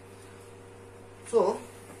 So okay, so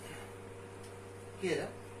here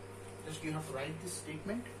just you have to write this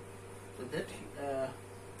statement, so that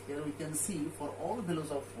here we can see for all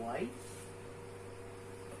values of y,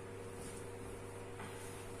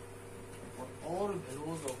 for all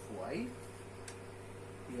values of y,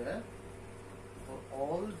 here for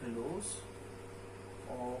all values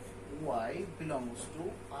of y belongs to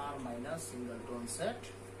r minus singleton set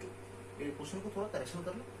 2। ये question को थोड़ा correction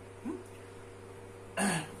कर लो,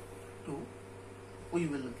 2 we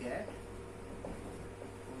will get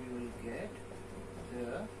the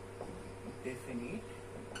definite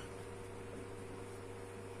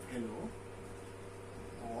value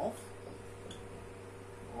of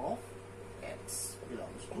x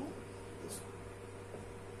belongs to this one,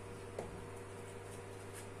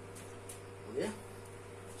 okay।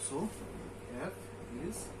 So f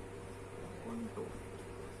is 1 2,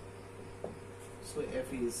 so f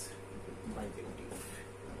is bijective.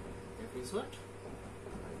 F is what?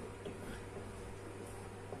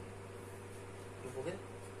 हो गया,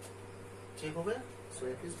 check हो गया. So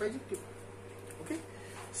F is bijective. Okay.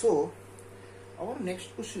 So our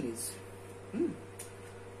next question is,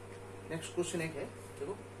 next question एक है,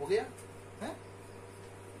 देखो हो गया है,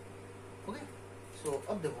 हो गया. So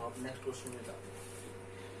अब देखो आप नेक्स्ट क्वेश्चन में जाते हैं.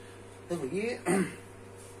 देखो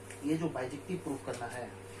ये जो बाइजेक्टिव प्रूफ करना है,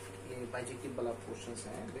 ये बाइजेक्टिव वाला क्वेश्चंस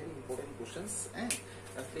हैं, वेरी इंपॉर्टेंट क्वेश्चंस हैं.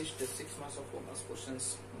 At least 6 marks of commerce questions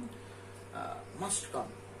must come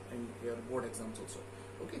in your board exams also.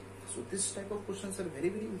 Okay, so this type of questions are very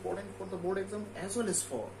important for the board exam as well as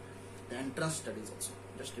for the entrance studies also.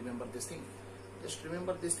 Just remember this thing. Just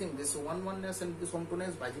remember this thing. This one-oneness and this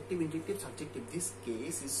one-two-ness, bijective, injective, subjective. This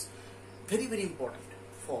case is very important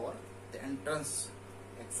for the entrance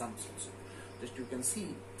exams also. Just you can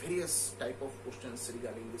see various type of questions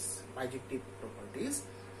regarding this bijective properties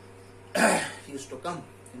used to come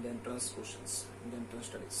in the entrance questions, in the entrance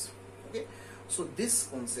studies. Okay, so this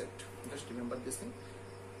concept, just remember this thing.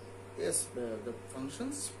 Yes, the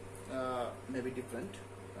functions may be different,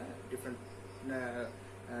 different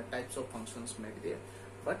types of functions may be there,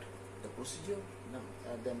 but the procedure,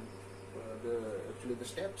 then actually the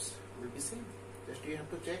steps will be same. Just you have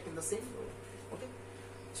to check in the same way. Okay,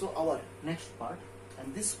 so our next part,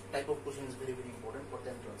 and this type of question is very important for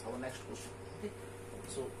the entrance. Our next question. Okay,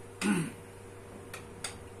 so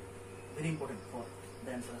very important for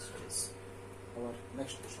the entrance studies. Our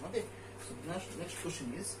next question. Okay, so next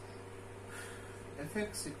question is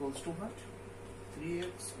fx equals to what?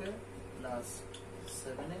 3x square plus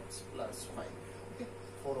 7x plus 5. Okay,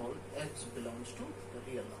 for all x belongs to the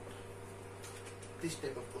real number. This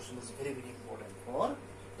type of question is very important for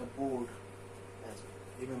the board as well.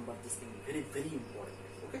 Remember this thing, very important.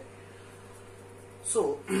 Okay,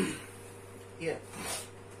 so here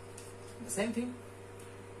the same thing.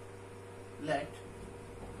 Let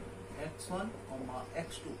x1 comma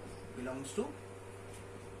x2 belongs to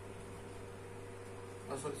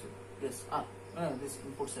yes R. This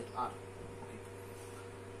input set R. Okay.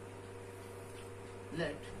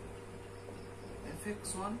 Let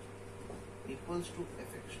fx1 equals to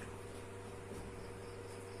fx2.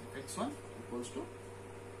 fx1 equals to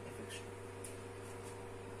fx2.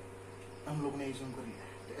 हम लोग ने assume कर लिया है.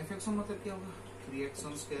 तो fx1 मतलब क्या होगा?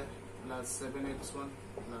 3x1 square plus 7x1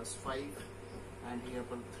 plus 5 and here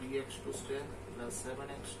पर 3x2 square plus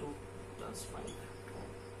 7x2 plus 5.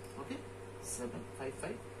 Okay, 7 5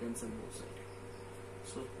 5 cancel both side.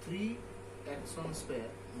 So 3x1 square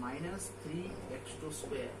minus 3x2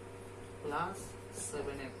 square plus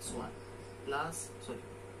 7x1 plus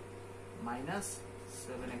minus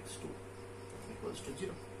 7x2 equals to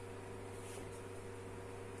 0.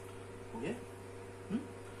 हो गया?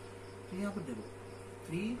 तो यहाँ पर देखो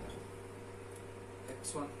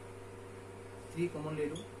 3x1 3 कॉमन ले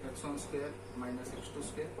लो, x1 square minus x2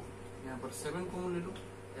 square. यहाँ पर 7 कॉमन ले लो,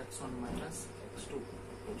 x1 minus x2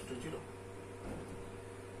 equals to 0.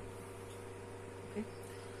 Okay,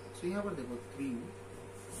 सो यहाँ पर देखो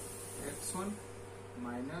 3x1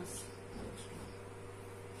 minus x2,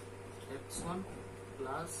 x1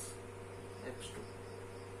 plus x2.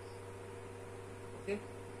 Okay,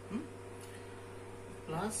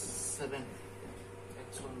 plus 7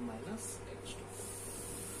 x1 minus x2.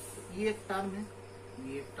 ये एक टर्म है,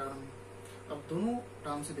 ये एक टर्म है. अब दोनों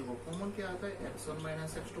टर्म से देखो कॉमन क्या आता है? x1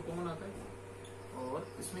 माइनस x2 कॉमन आता है. और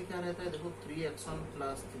इसमें क्या रहता है? देखो 3x1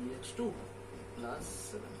 plus 3x2 plus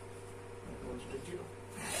 7 equals to 0.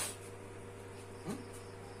 हो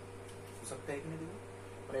सकता है कि नहीं? देखो,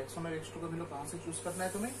 और x1 और x2 का वैल्यू कहाँ से चूज करना है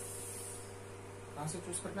तुम्हें? कहाँ से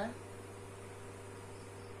चूज करना है?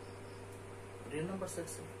 रियल नंबर सेट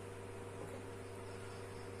से. ओके,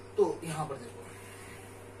 तो यहां पर देखो,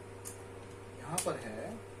 यहां पर है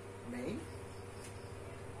मेन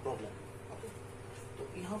प्रॉब्लम. ओके, तो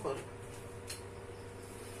यहां पर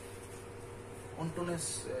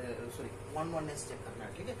वन-वननेस चेक करना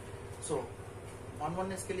है. ठीक है, सो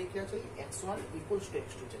वन-वननेस के लिए क्या चाहिए? x1 इक्वल्स टू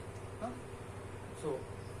x2 चाहिए. सो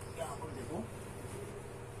यहां पर देखो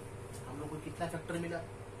हम लोग को कितना फैक्टर मिला?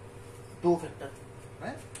 2 फैक्टर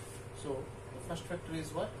है. सो first factor is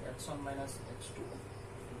what? x1 minus x2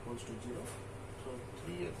 equals to 0. So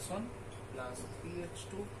 3x1 plus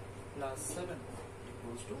 3x2 plus 7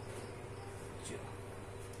 equals to 0.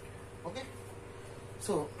 Okay,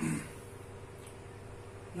 so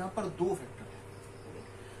यहाँ पर 2 फैक्टर है.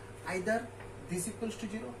 either this equals to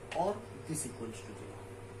 0 और this equals to 0.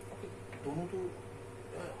 okay, दोनों तो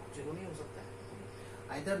 0 नहीं हो सकता है.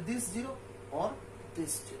 either this 0 और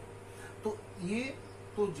this 0. तो ये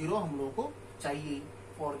तो 0 हम लोगों को चाहिए.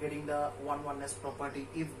 for getting the one-oneness property.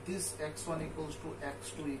 If this x1 equals to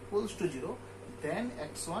x2 equals to 0, then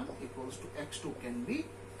x1 equals to x2 can be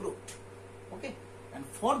proved. Okay, and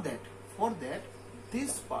for that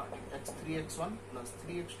this part x3x1 plus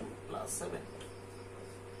 3x2 plus 7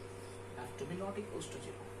 have to be not equals to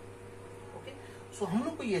 0. Okay, so हम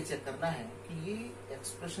लोग को ये check करना है कि ये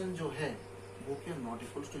expression जो है वो क्या नॉट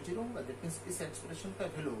इक्वल्स टू 0 होगा. दैट मींस इस एक्सप्रेशन का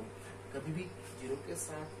वैल्यू कभी भी 0 के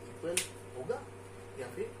साथ इक्वल होगा या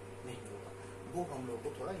फिर नहीं होगा, वो हम लोग को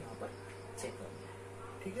थोड़ा यहाँ पर चेक करना है.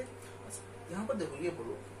 ठीक है, यहाँ पर देखो ये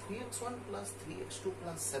बोलो 3x1 प्लस 3x2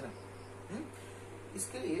 प्लस 7,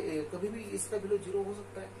 इसके लिए कभी भी इसका वैल्यू 0 हो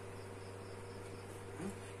सकता है.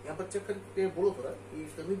 यहाँ पर चेक करके बोलो थोड़ा कि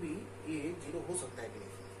कभी भी ये 0 हो सकता है कि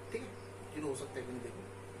नहीं. ठीक है, 0 हो सकता है कि नहीं. देखो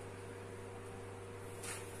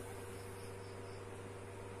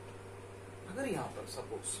अगर यहाँ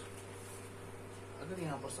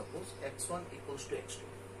पर suppose x1 equals to x2,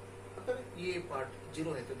 अगर ये पार्ट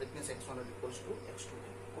 0 है तो that means x1 equals to x2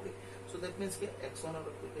 है. ओके, सो दैट मींस कि x1 और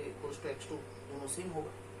इक्वल्स टू x2 दोनों सेम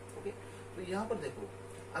होगा. ओके, तो यहाँ पर देखो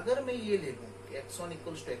अगर मैं ये ले लूं कि x1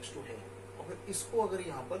 इक्वल्स टू x2 है और इसको अगर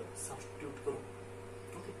यहाँ पर सब्स्टिट्यूट करूं,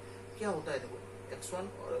 ओके, क्या होता है. देखो x1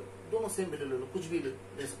 और दोनों सेम वैल्यू ले लो, कुछ भी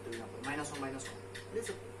ले सकते हो. यहाँ पर -1 ले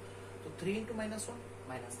सकते हो. तो 3 into -1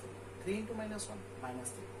 -3, 3 into -1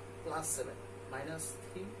 -3 प्लस 7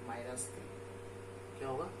 -3 -3 क्या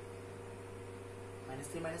होगा.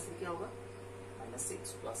 -3 क्या होगा,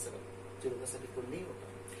 -6 प्लस 7 0 के साथ इक्वल नहीं होता.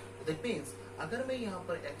 तो दैट मीन्स अगर मैं यहाँ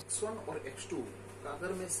पर x1 और x2 का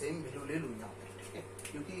अगर मैं सेम वैल्यू ले लूँ यहाँ पर, ठीक है,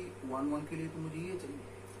 क्योंकि 1 के लिए तो मुझे ये चाहिए.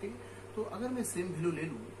 ठीक है, तो अगर मैं सेम वैल्यू ले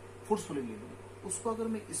लूँ, फोर्सफुली ले लूँ, उसको अगर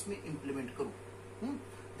मैं इसमें इंप्लीमेंट करूँ,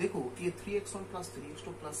 देखो ये 3x1 plus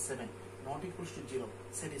 3x2 plus 7 not equals to 0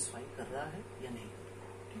 satisfy कर रहा है या नहीं.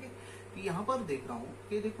 ठीक है, तो यहाँ पर देख रहा हूँ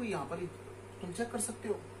कि देखो यहाँ पर तुम चेक कर सकते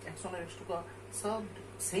हो x1 और x2 का सब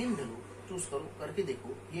सेम वैल्यू चूज करो, करके देखो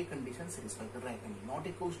ये कंडीशन सेटिस्फाई कर रहा है कि नहीं, नॉट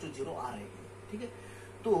इक्वल्स टू 0 आ रहा है. ठीक है,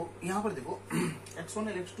 तो यहाँ पर देखो x1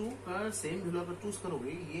 और x2 का सेम वैल्यू अगर चूज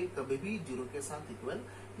करोगे ये कभी भी 0 के साथ इक्वल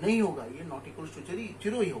नहीं होगा, ये नॉट इक्वल्स टू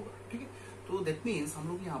 0 ही होगा. ठीक है, तो दैट मीन्स हम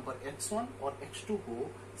लोग यहाँ पर x1 और x2 को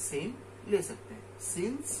सेम ले सकते हैं.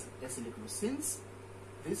 सिंस ऐसे लिख लो, since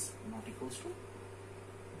this not equals to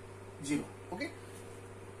 0. Okay,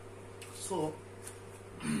 so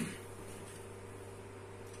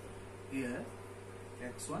here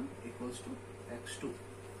x1 equals to x2,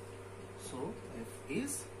 so f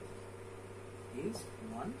is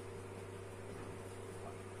 1.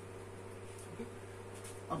 Okay,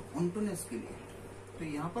 अब ऑन्टोनेस के लिए तो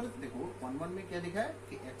यहाँ पर देखो 1 में क्या लिखा है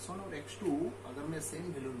कि x1 और x2 अगर मैं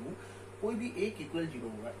सेम वैल्यू लूँ, कोई भी एक इक्वल 0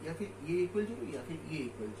 होगा, या फिर ये इक्वल 0 या फिर ये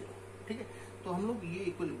इक्वल 0. ठीक है, तो हम लोग ये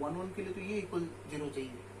इक्वल 1 के लिए तो ये इक्वल 0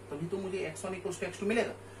 चाहिए, तभी तो मुझे x1 इक्वल्स टू x2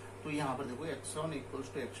 मिलेगा. तो यहाँ पर देखो x1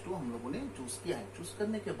 इक्वल्स टू x2 हम लोगों ने चूज किया है. चूज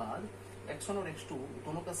करने के बाद x1 और x2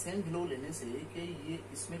 दोनों का सेम वैल्यू लेने से कि ये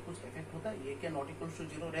इसमें कुछ इफेक्ट होता है, ये क्या नॉट इक्वल्स टू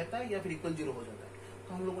 0 रहता है या फिर इक्वल 0 हो जाता है.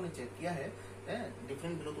 तो हम लोगों ने चेक किया है,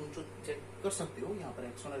 डिफरेंट वैल्यू तुम चेक कर सकते हो. यहाँ पर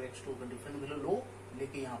x1 और x2 का डिफरेंट वैल्यू लो,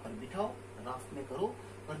 लेके यहाँ पर बिठाओ, राफ्ट में करो,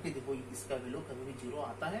 करके देखो इसका वैल्यू कभी भी 0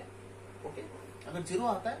 आता है. ओके, अगर 0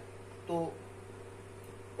 आता है तो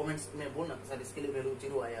कमेंट्स में बोलना सर इसके लिए वैल्यू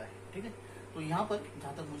 0 आया है. ठीक है, तो यहाँ पर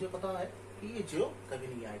जहां तक मुझे पता है कि ये 0 कभी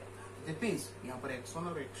नहीं आएगा. दैट मींस यहाँ पर x1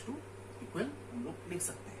 और x2 इक्वल हम लोग लिख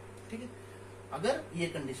सकते हैं. ठीक है, अगर ये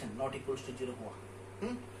कंडीशन नॉट इक्वल्स टू 0 हुआ,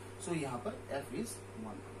 सो यहाँ पर f इज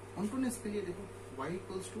 1. ऑन्टोनेस के लिए देखो y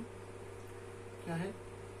इक्वल्स टू क्या है,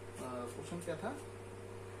 क्वेश्चन क्या था,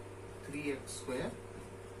 3x²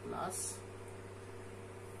 प्लस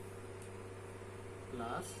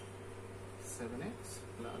 7x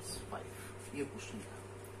प्लस 5, ये क्वेश्चन था.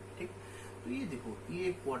 ठीक, तो ये देखो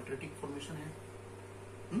ये क्वाड्रेटिक फॉर्मेशन है.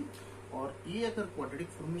 और ये अगर क्वाड्रेटिक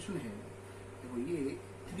फॉर्मेशन है, देखो ये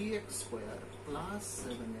 3x² plus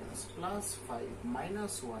 7x plus 5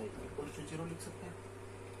 minus y equals to 0 लिख सकते हैं.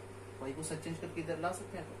 y को सच चेंज करके इधर ला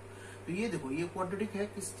सकते हैं. तो ये देखो ये क्वाड्रेटिक है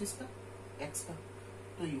किस चीज का, x का.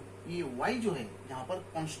 तो ये y जो है यहाँ पर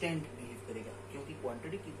कांस्टेंट बिहेव करेगा, क्योंकि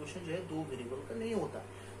क्वाड्रेटिक इक्वेशन जो है दो वेरिएबल का नहीं होता,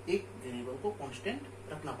 एक वेरिएबल को कांस्टेंट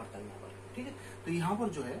रखना पड़ता है यहाँ पर. ठीक है, तो यहाँ पर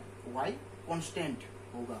जो है y कांस्टेंट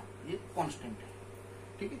होगा, ये कांस्टेंट है.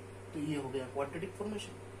 ठीक है, तो ये हो गया क्वाड्रेटिक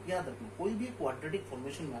फॉर्मेशन. याद रखना कोई भी क्वाड्रेटिक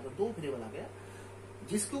फॉर्मेशन में अगर दो वेरिएबल आ गया,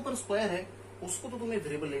 जिसके ऊपर स्क्वायर है उसको तो तुम्हें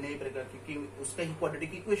वेरिएबल लेना ही पड़ेगा, क्योंकि उसका ही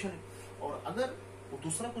क्वाड्रेटिक इक्वेशन है. और अगर वो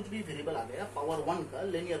दूसरा कुछ भी वेरिएबल आ गया पावर 1 का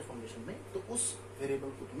लिनियर फॉर्मेशन में, तो उस वेरिएबल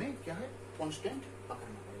को तुम्हें क्या है, कांस्टेंट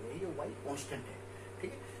पकड़ना पड़ेगा. ये y कांस्टेंट है.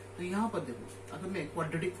 ठीक है, तो यहाँ पर देखो अगर मैं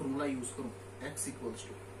क्वाड्रेटिक फॉर्मूला यूज करूं, x equals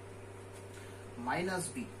to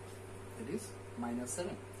 -b, that is minus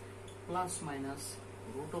 7 plus minus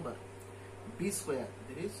root over b square,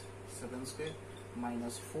 that is 7 square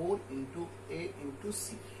minus 4 into a into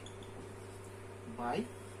c by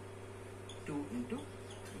 2 into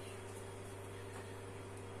 3.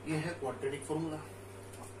 ये है क्वाड्रेटिक फॉर्मूला.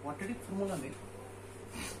 क्वाड्रेटिक फॉर्मूला में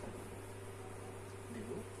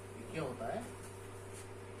देखो ये क्या होता है,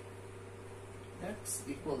 x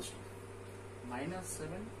equals to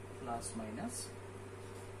 -7 plus minus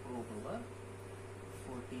root over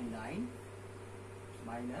 49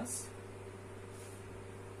 minus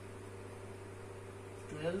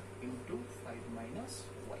 12 into 5 minus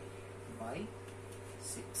y by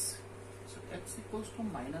 6. So x equals to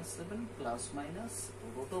 -7 plus minus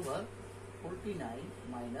root over 49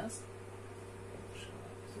 minus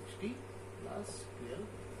 60 plus 12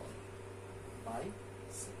 by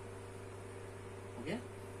 6. Okay?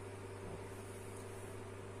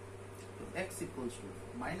 So x equals to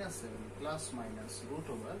 -7 plus minus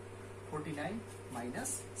root over 49 minus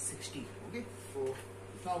 60. Okay? So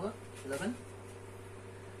now over 11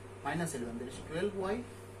 minus 11, there is 12y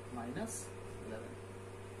minus 11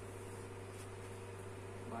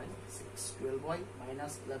 by 6. 12y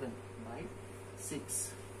minus 11 by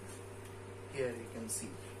 6. Here you can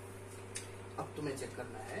see. अब तुम्हें check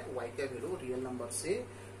करना है y का value real number से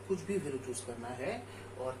कुछ भी value choose करना है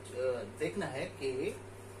और देखना है कि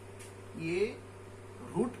ये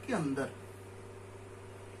रूट के अंदर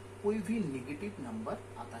कोई भी नेगेटिव नंबर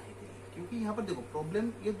आता है कि नहीं, क्योंकि यहाँ पर देखो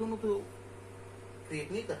प्रॉब्लम ये दोनों तो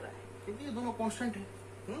क्रिएट नहीं कर रहा है क्योंकि ये दोनों कांस्टेंट है.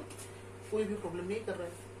 कोई भी प्रॉब्लम नहीं कर रहा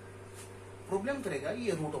है. प्रॉब्लम करेगा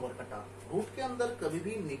ये रूट ओवर का टर्म. रूट के अंदर कभी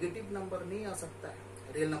भी नेगेटिव नंबर नहीं आ सकता है.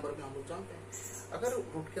 रियल नंबर में हम लोग जानते हैं अगर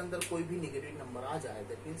रूट के अंदर कोई भी नेगेटिव नंबर आ जाए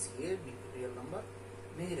दैट मींस ये रियल नंबर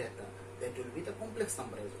नहीं रहता. That will be the complex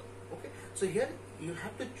number as well. Okay, so here you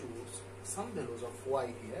have to choose some values of y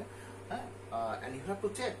here and you have to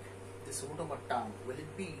check this root over term will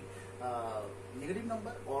it be negative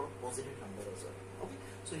number or positive number as well. Okay,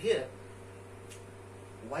 so here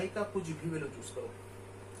y का कुछ भी value choose करो.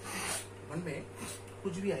 One में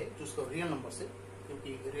कुछ भी आए choose करो real number से,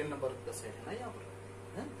 क्योंकि रियल नंबर का सेट है ना यहाँ पर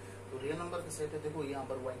है. तो रियल नंबर का सेट है. देखो यहाँ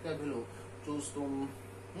पर y का वैल्यू चूज तुम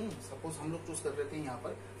सपोज हम लोग चूज कर रहे थे यहाँ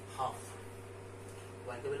पर हाफ.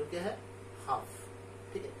 y का वैल्यू क्या है? हाफ.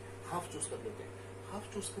 ठीक है, हाफ चूज कर लेते हैं. हाफ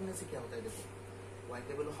चूज करने से क्या होता है, देखो y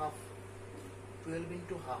का value half 12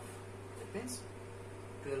 into half. Means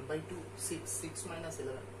 12 by 2 6 minus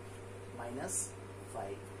 11 minus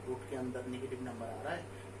 5. Root के अंदर नेगेटिव नंबर आ रहा है.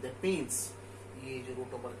 दैट मीन्स ये जो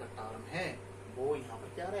रूट ओवर का टर्म है वो यहाँ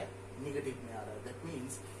पर क्या आ रहा है, नेगेटिव में आ रहा है. दैट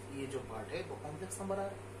मीन्स ये जो पार्ट है वो कॉम्प्लेक्स नंबर आ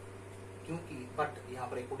रहा है, क्योंकि बट यहाँ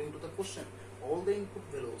पर according to the question all the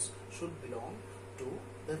input values should belong to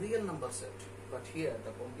the real number set, but here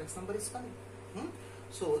the complex number is coming.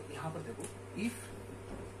 सो यहाँ पर देखो if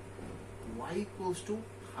y equals to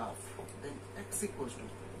half, then x equals to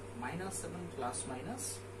 -7 plus minus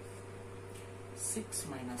 6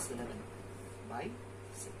 minus 11 by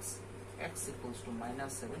 6. X equals to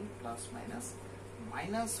 -7 plus minus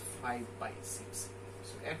 -5 by 6.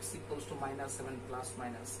 So x equals to -7 plus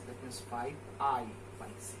minus, that means 5i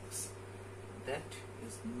by 6. That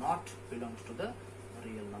is not belongs to the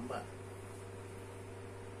real number.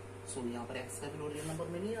 So यहाँ पर x का value real number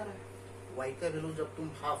में नहीं आ रहा है. y का value जब तुम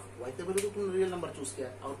हाफ, y का वैल्यू तो तुमने रियल नंबर चूज किया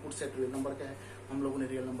है, आउटपुट सेट रियल नंबर का है, हम लोगों ने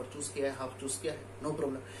रियल नंबर चूज किया है, हाफ चूज किया है, नो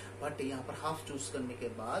प्रॉब्लम. बट यहाँ पर हाफ चूज करने के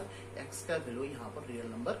बाद x का वैल्यू यहाँ पर रियल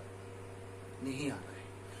नंबर नहीं आ रहा है.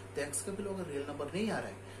 तो x का वैल्यू अगर रियल नंबर नहीं आ रहा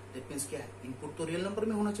है दैट मीन्स क्या है, इनपुट तो रियल नंबर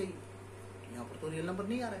में होना चाहिए. यहाँ पर तो रियल नंबर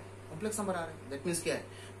नहीं आ रहा है, कॉम्प्लेक्स नंबर आ रहा है. दैट मीन्स क्या है,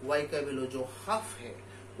 y का वैल्यू जो हाफ है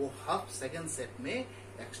वो हाफ सेकेंड सेट में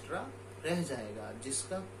एक्स्ट्रा रह जाएगा,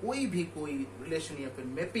 जिसका कोई रिलेशन या फिर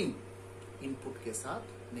मैपिंग इनपुट के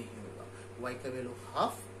साथ नहीं होगा. y का वैल्यू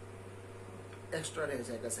हाफ एक्स्ट्रा रह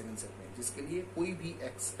जाएगा सेकंड सेट में, जिसके लिए कोई भी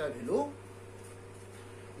x का वैल्यू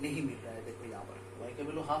नहीं मिल रहा है. देखो यहाँ पर y का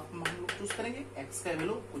वैल्यू हाफ में हम लोग चूज करेंगे, x का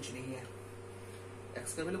वैल्यू कुछ नहीं है,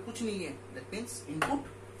 x का वैल्यू कुछ नहीं है. दैट मीन्स इनपुट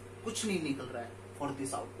कुछ नहीं निकल रहा है फॉर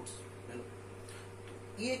दिस आउटपुट वैल्यू.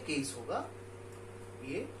 तो ये केस होगा,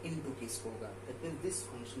 ये इनटू केस होगा. That means this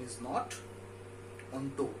function is not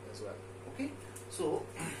onto as well. Okay, so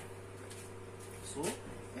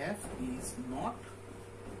f is not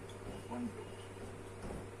onto.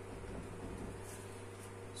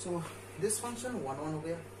 So this function 1 1 हो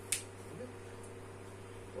गया. Okay,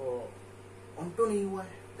 तो onto नहीं हुआ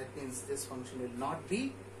है, that means this function will not be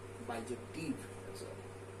bijective as well.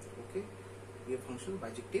 Okay, ये function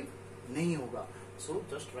bijective नहीं होगा. So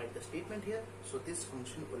just write the statement here. So this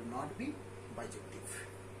function will not be bijective.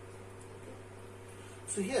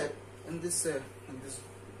 So here in this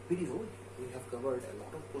video we have covered a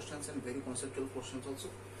lot of questions and very conceptual questions also.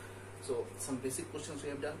 So some basic questions we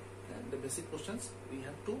have done, and the basic questions we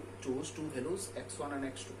have to choose two values x1 and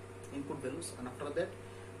x2 input values, and after that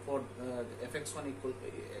for fx1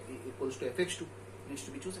 equals to fx2 needs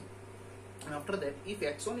to be chosen, and after that if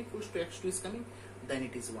x1 equals to x2 is coming, then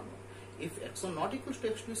it is 1 1. If x1 not equals to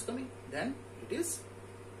x2 is coming, then it is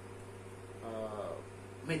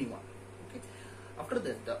many 1. Okay. After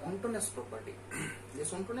that, the ontoness property.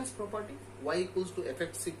 This ontoness property, y equals to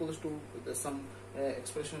fx equals to some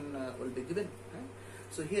expression will be given.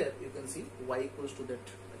 So here you can see y equals to that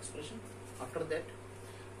expression. After that,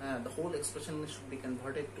 the whole expression should be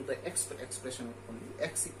converted to the expression of only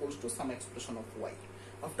x equals to some expression of y.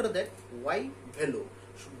 After that, y value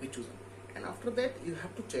should be chosen, and after that you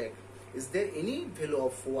have to check, is there any value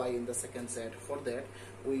of y in the second set? For that,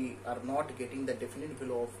 we are not getting the definite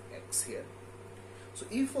value of x here. So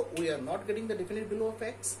if we are not getting the definite value of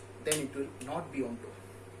x, then it will not be onto.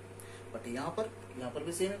 But यहाँ पर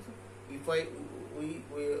भी same है. If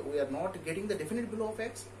we are not getting the definite value of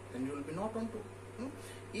x, then it will be not onto.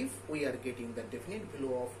 If we are getting the definite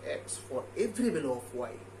value of x for every value of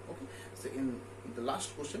y, okay. So in the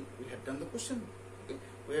last question we had done the question. Okay?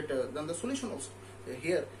 We had done the solution also.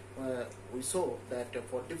 Here we saw that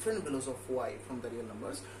for different values of y from the real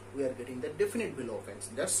numbers, we are getting the definite value of x.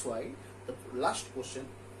 That's why the last question,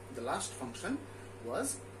 the last function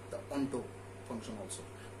was the onto function also.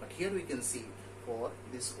 But here we can see for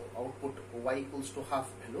this output y equals to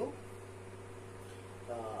half value,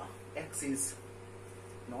 x is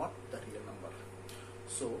not the real number.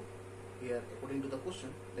 So here, according to the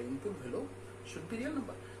question, the input value should be real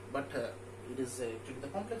number, but it is actually the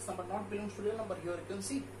complex number not belongs to real number. Here you can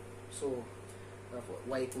see. So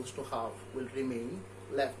y equals to half will remain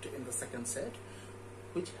left in the second set,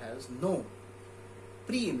 which has no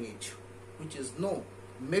pre-image, which is no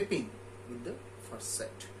mapping with the first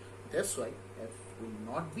set. That's why f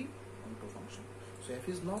will not be onto function. So f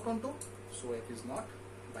is not onto, so f is not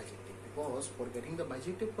bijective, because for getting the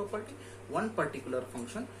bijective property, one particular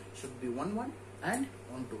function should be 1 1 and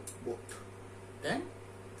onto both. Then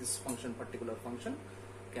this function, particular function,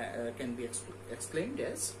 can be explained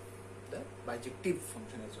as the bijective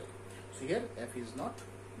function as well. So here f is not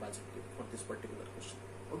bijective for this particular question.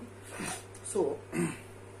 Okay. So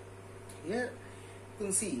here you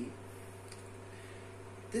can see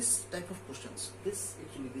this type of questions. This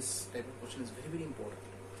type of question is very important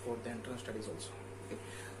for the entrance studies also. Okay.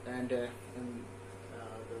 And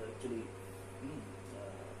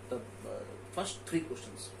the first three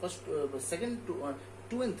questions, second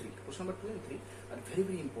two and three, question number 2 and 3 are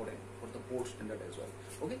very important for the board standard as well.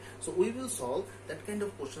 Okay, so we will solve that kind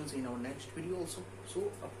of questions in our next video also.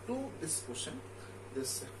 So up to this question,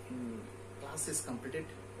 this class is completed.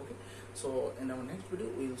 Okay, so in our next video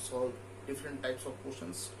we will solve different types of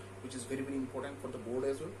questions, which is very important for the board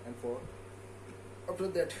as well, and for after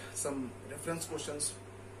that some reference questions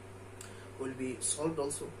will be solved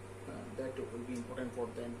also. That will be important for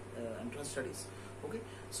the entrance studies. Okay,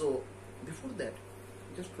 so before that,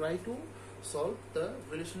 just try to solve the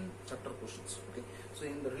relation chapter questions. Okay, so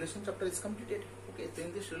in the relation chapter is completed. Okay, so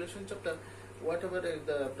in this relation chapter, whatever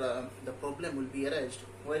the problem will be arised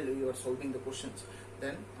while you are solving the questions,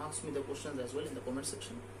 then ask me the questions as well in the comment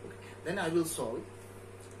section. Okay, then I will solve.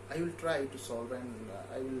 I will try to solve, and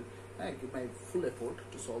I will give my full effort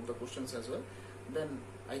to solve the questions as well. Then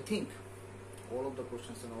I think all of the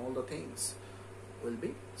questions and all the things will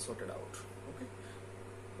be sorted out. Okay,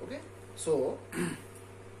 okay. So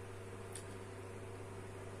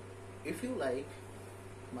if you like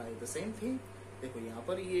the same thing, देखो यहाँ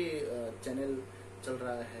पर ये channel चल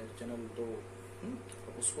रहा है, channel तो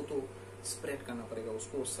उसको तो स्प्रेड करना पड़ेगा,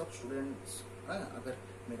 उसको सब स्टूडेंट्स, अगर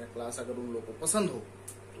मेरा क्लास अगर उन लोगों को पसंद हो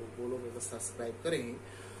तो वो लोग अगर सब्सक्राइब करें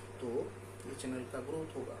तो ये चैनल का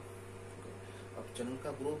ग्रोथ होगा. अब चैनल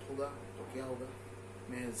का ग्रोथ होगा तो क्या होगा,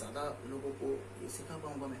 मैं ज़्यादा लोगों को ये सिखा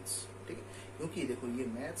पाऊंगा मैथ्स. ठीक है, क्योंकि देखो ये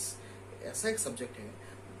मैथ्स ऐसा एक सब्जेक्ट है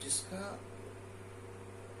जिसका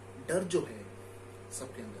डर जो है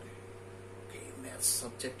सबके अंदर है. Okay, maths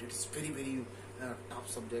subject it's very tough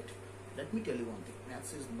subject. Let me tell you one thing,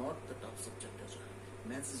 maths is not the tough subject as well.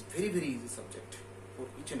 Maths is very easy subject for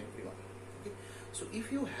each and everyone. Okay, so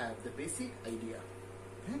if you have the basic idea,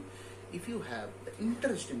 if you have the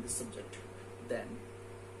interest in this subject, then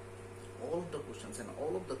all of the questions and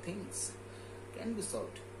all of the things can be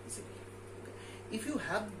solved easily. Okay. If you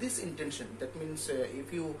have this intention, that means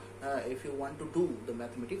if you want to do the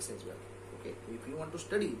mathematics as well, okay, if you want to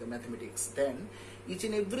study the mathematics, then each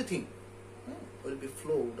and everything will be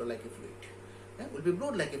flowed like a fluid, will be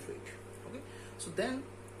flowed like a fluid. Okay, so then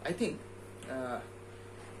I think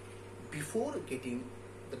before getting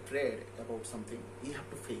the dread about something, you have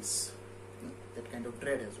to face that kind of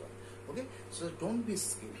dread as well. Okay, so don't be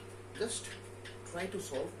scared, just try to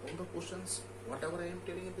solve all the questions whatever I am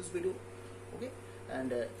telling in this video. Okay,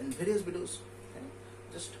 and in various videos,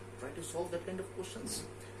 just try to solve that kind of questions,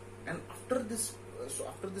 and after this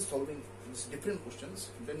after this solving these different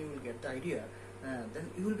questions, then you will get the idea,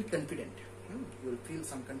 then you will be confident. You will feel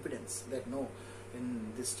some confidence that no,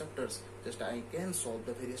 in these chapters just I can solve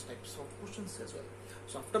the various types of questions as well.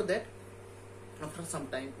 So after that, after some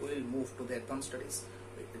time, we will move to the advanced studies,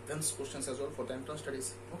 advanced questions as well for the entrance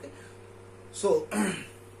studies. Okay, so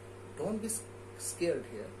don't be scared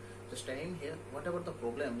here, just time here, whatever the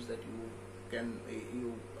problems that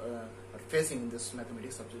you are facing in this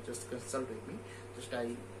mathematics subject, just consult with me. Just I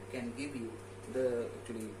can give you the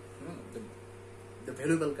actually the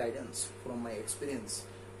valuable guidance from my experience.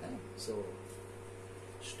 So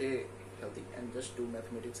stay healthy and just do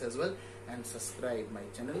mathematics as well, and subscribe my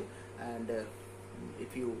channel. And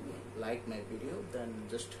if you like my video, then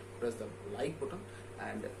just press the like button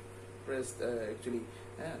and press the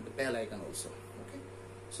bell icon also. Okay,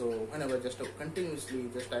 so whenever just continuously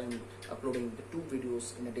just I am uploading the 2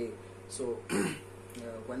 videos in a day, so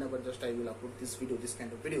whenever just I will upload this video, this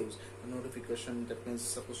kind of videos, the notification that means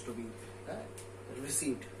supposed to be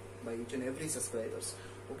received by each and every subscribers.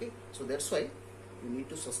 Okay, so that's why you need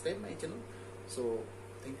to subscribe my channel. So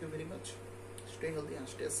thank you very much, stay healthy and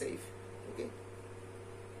stay safe. Okay.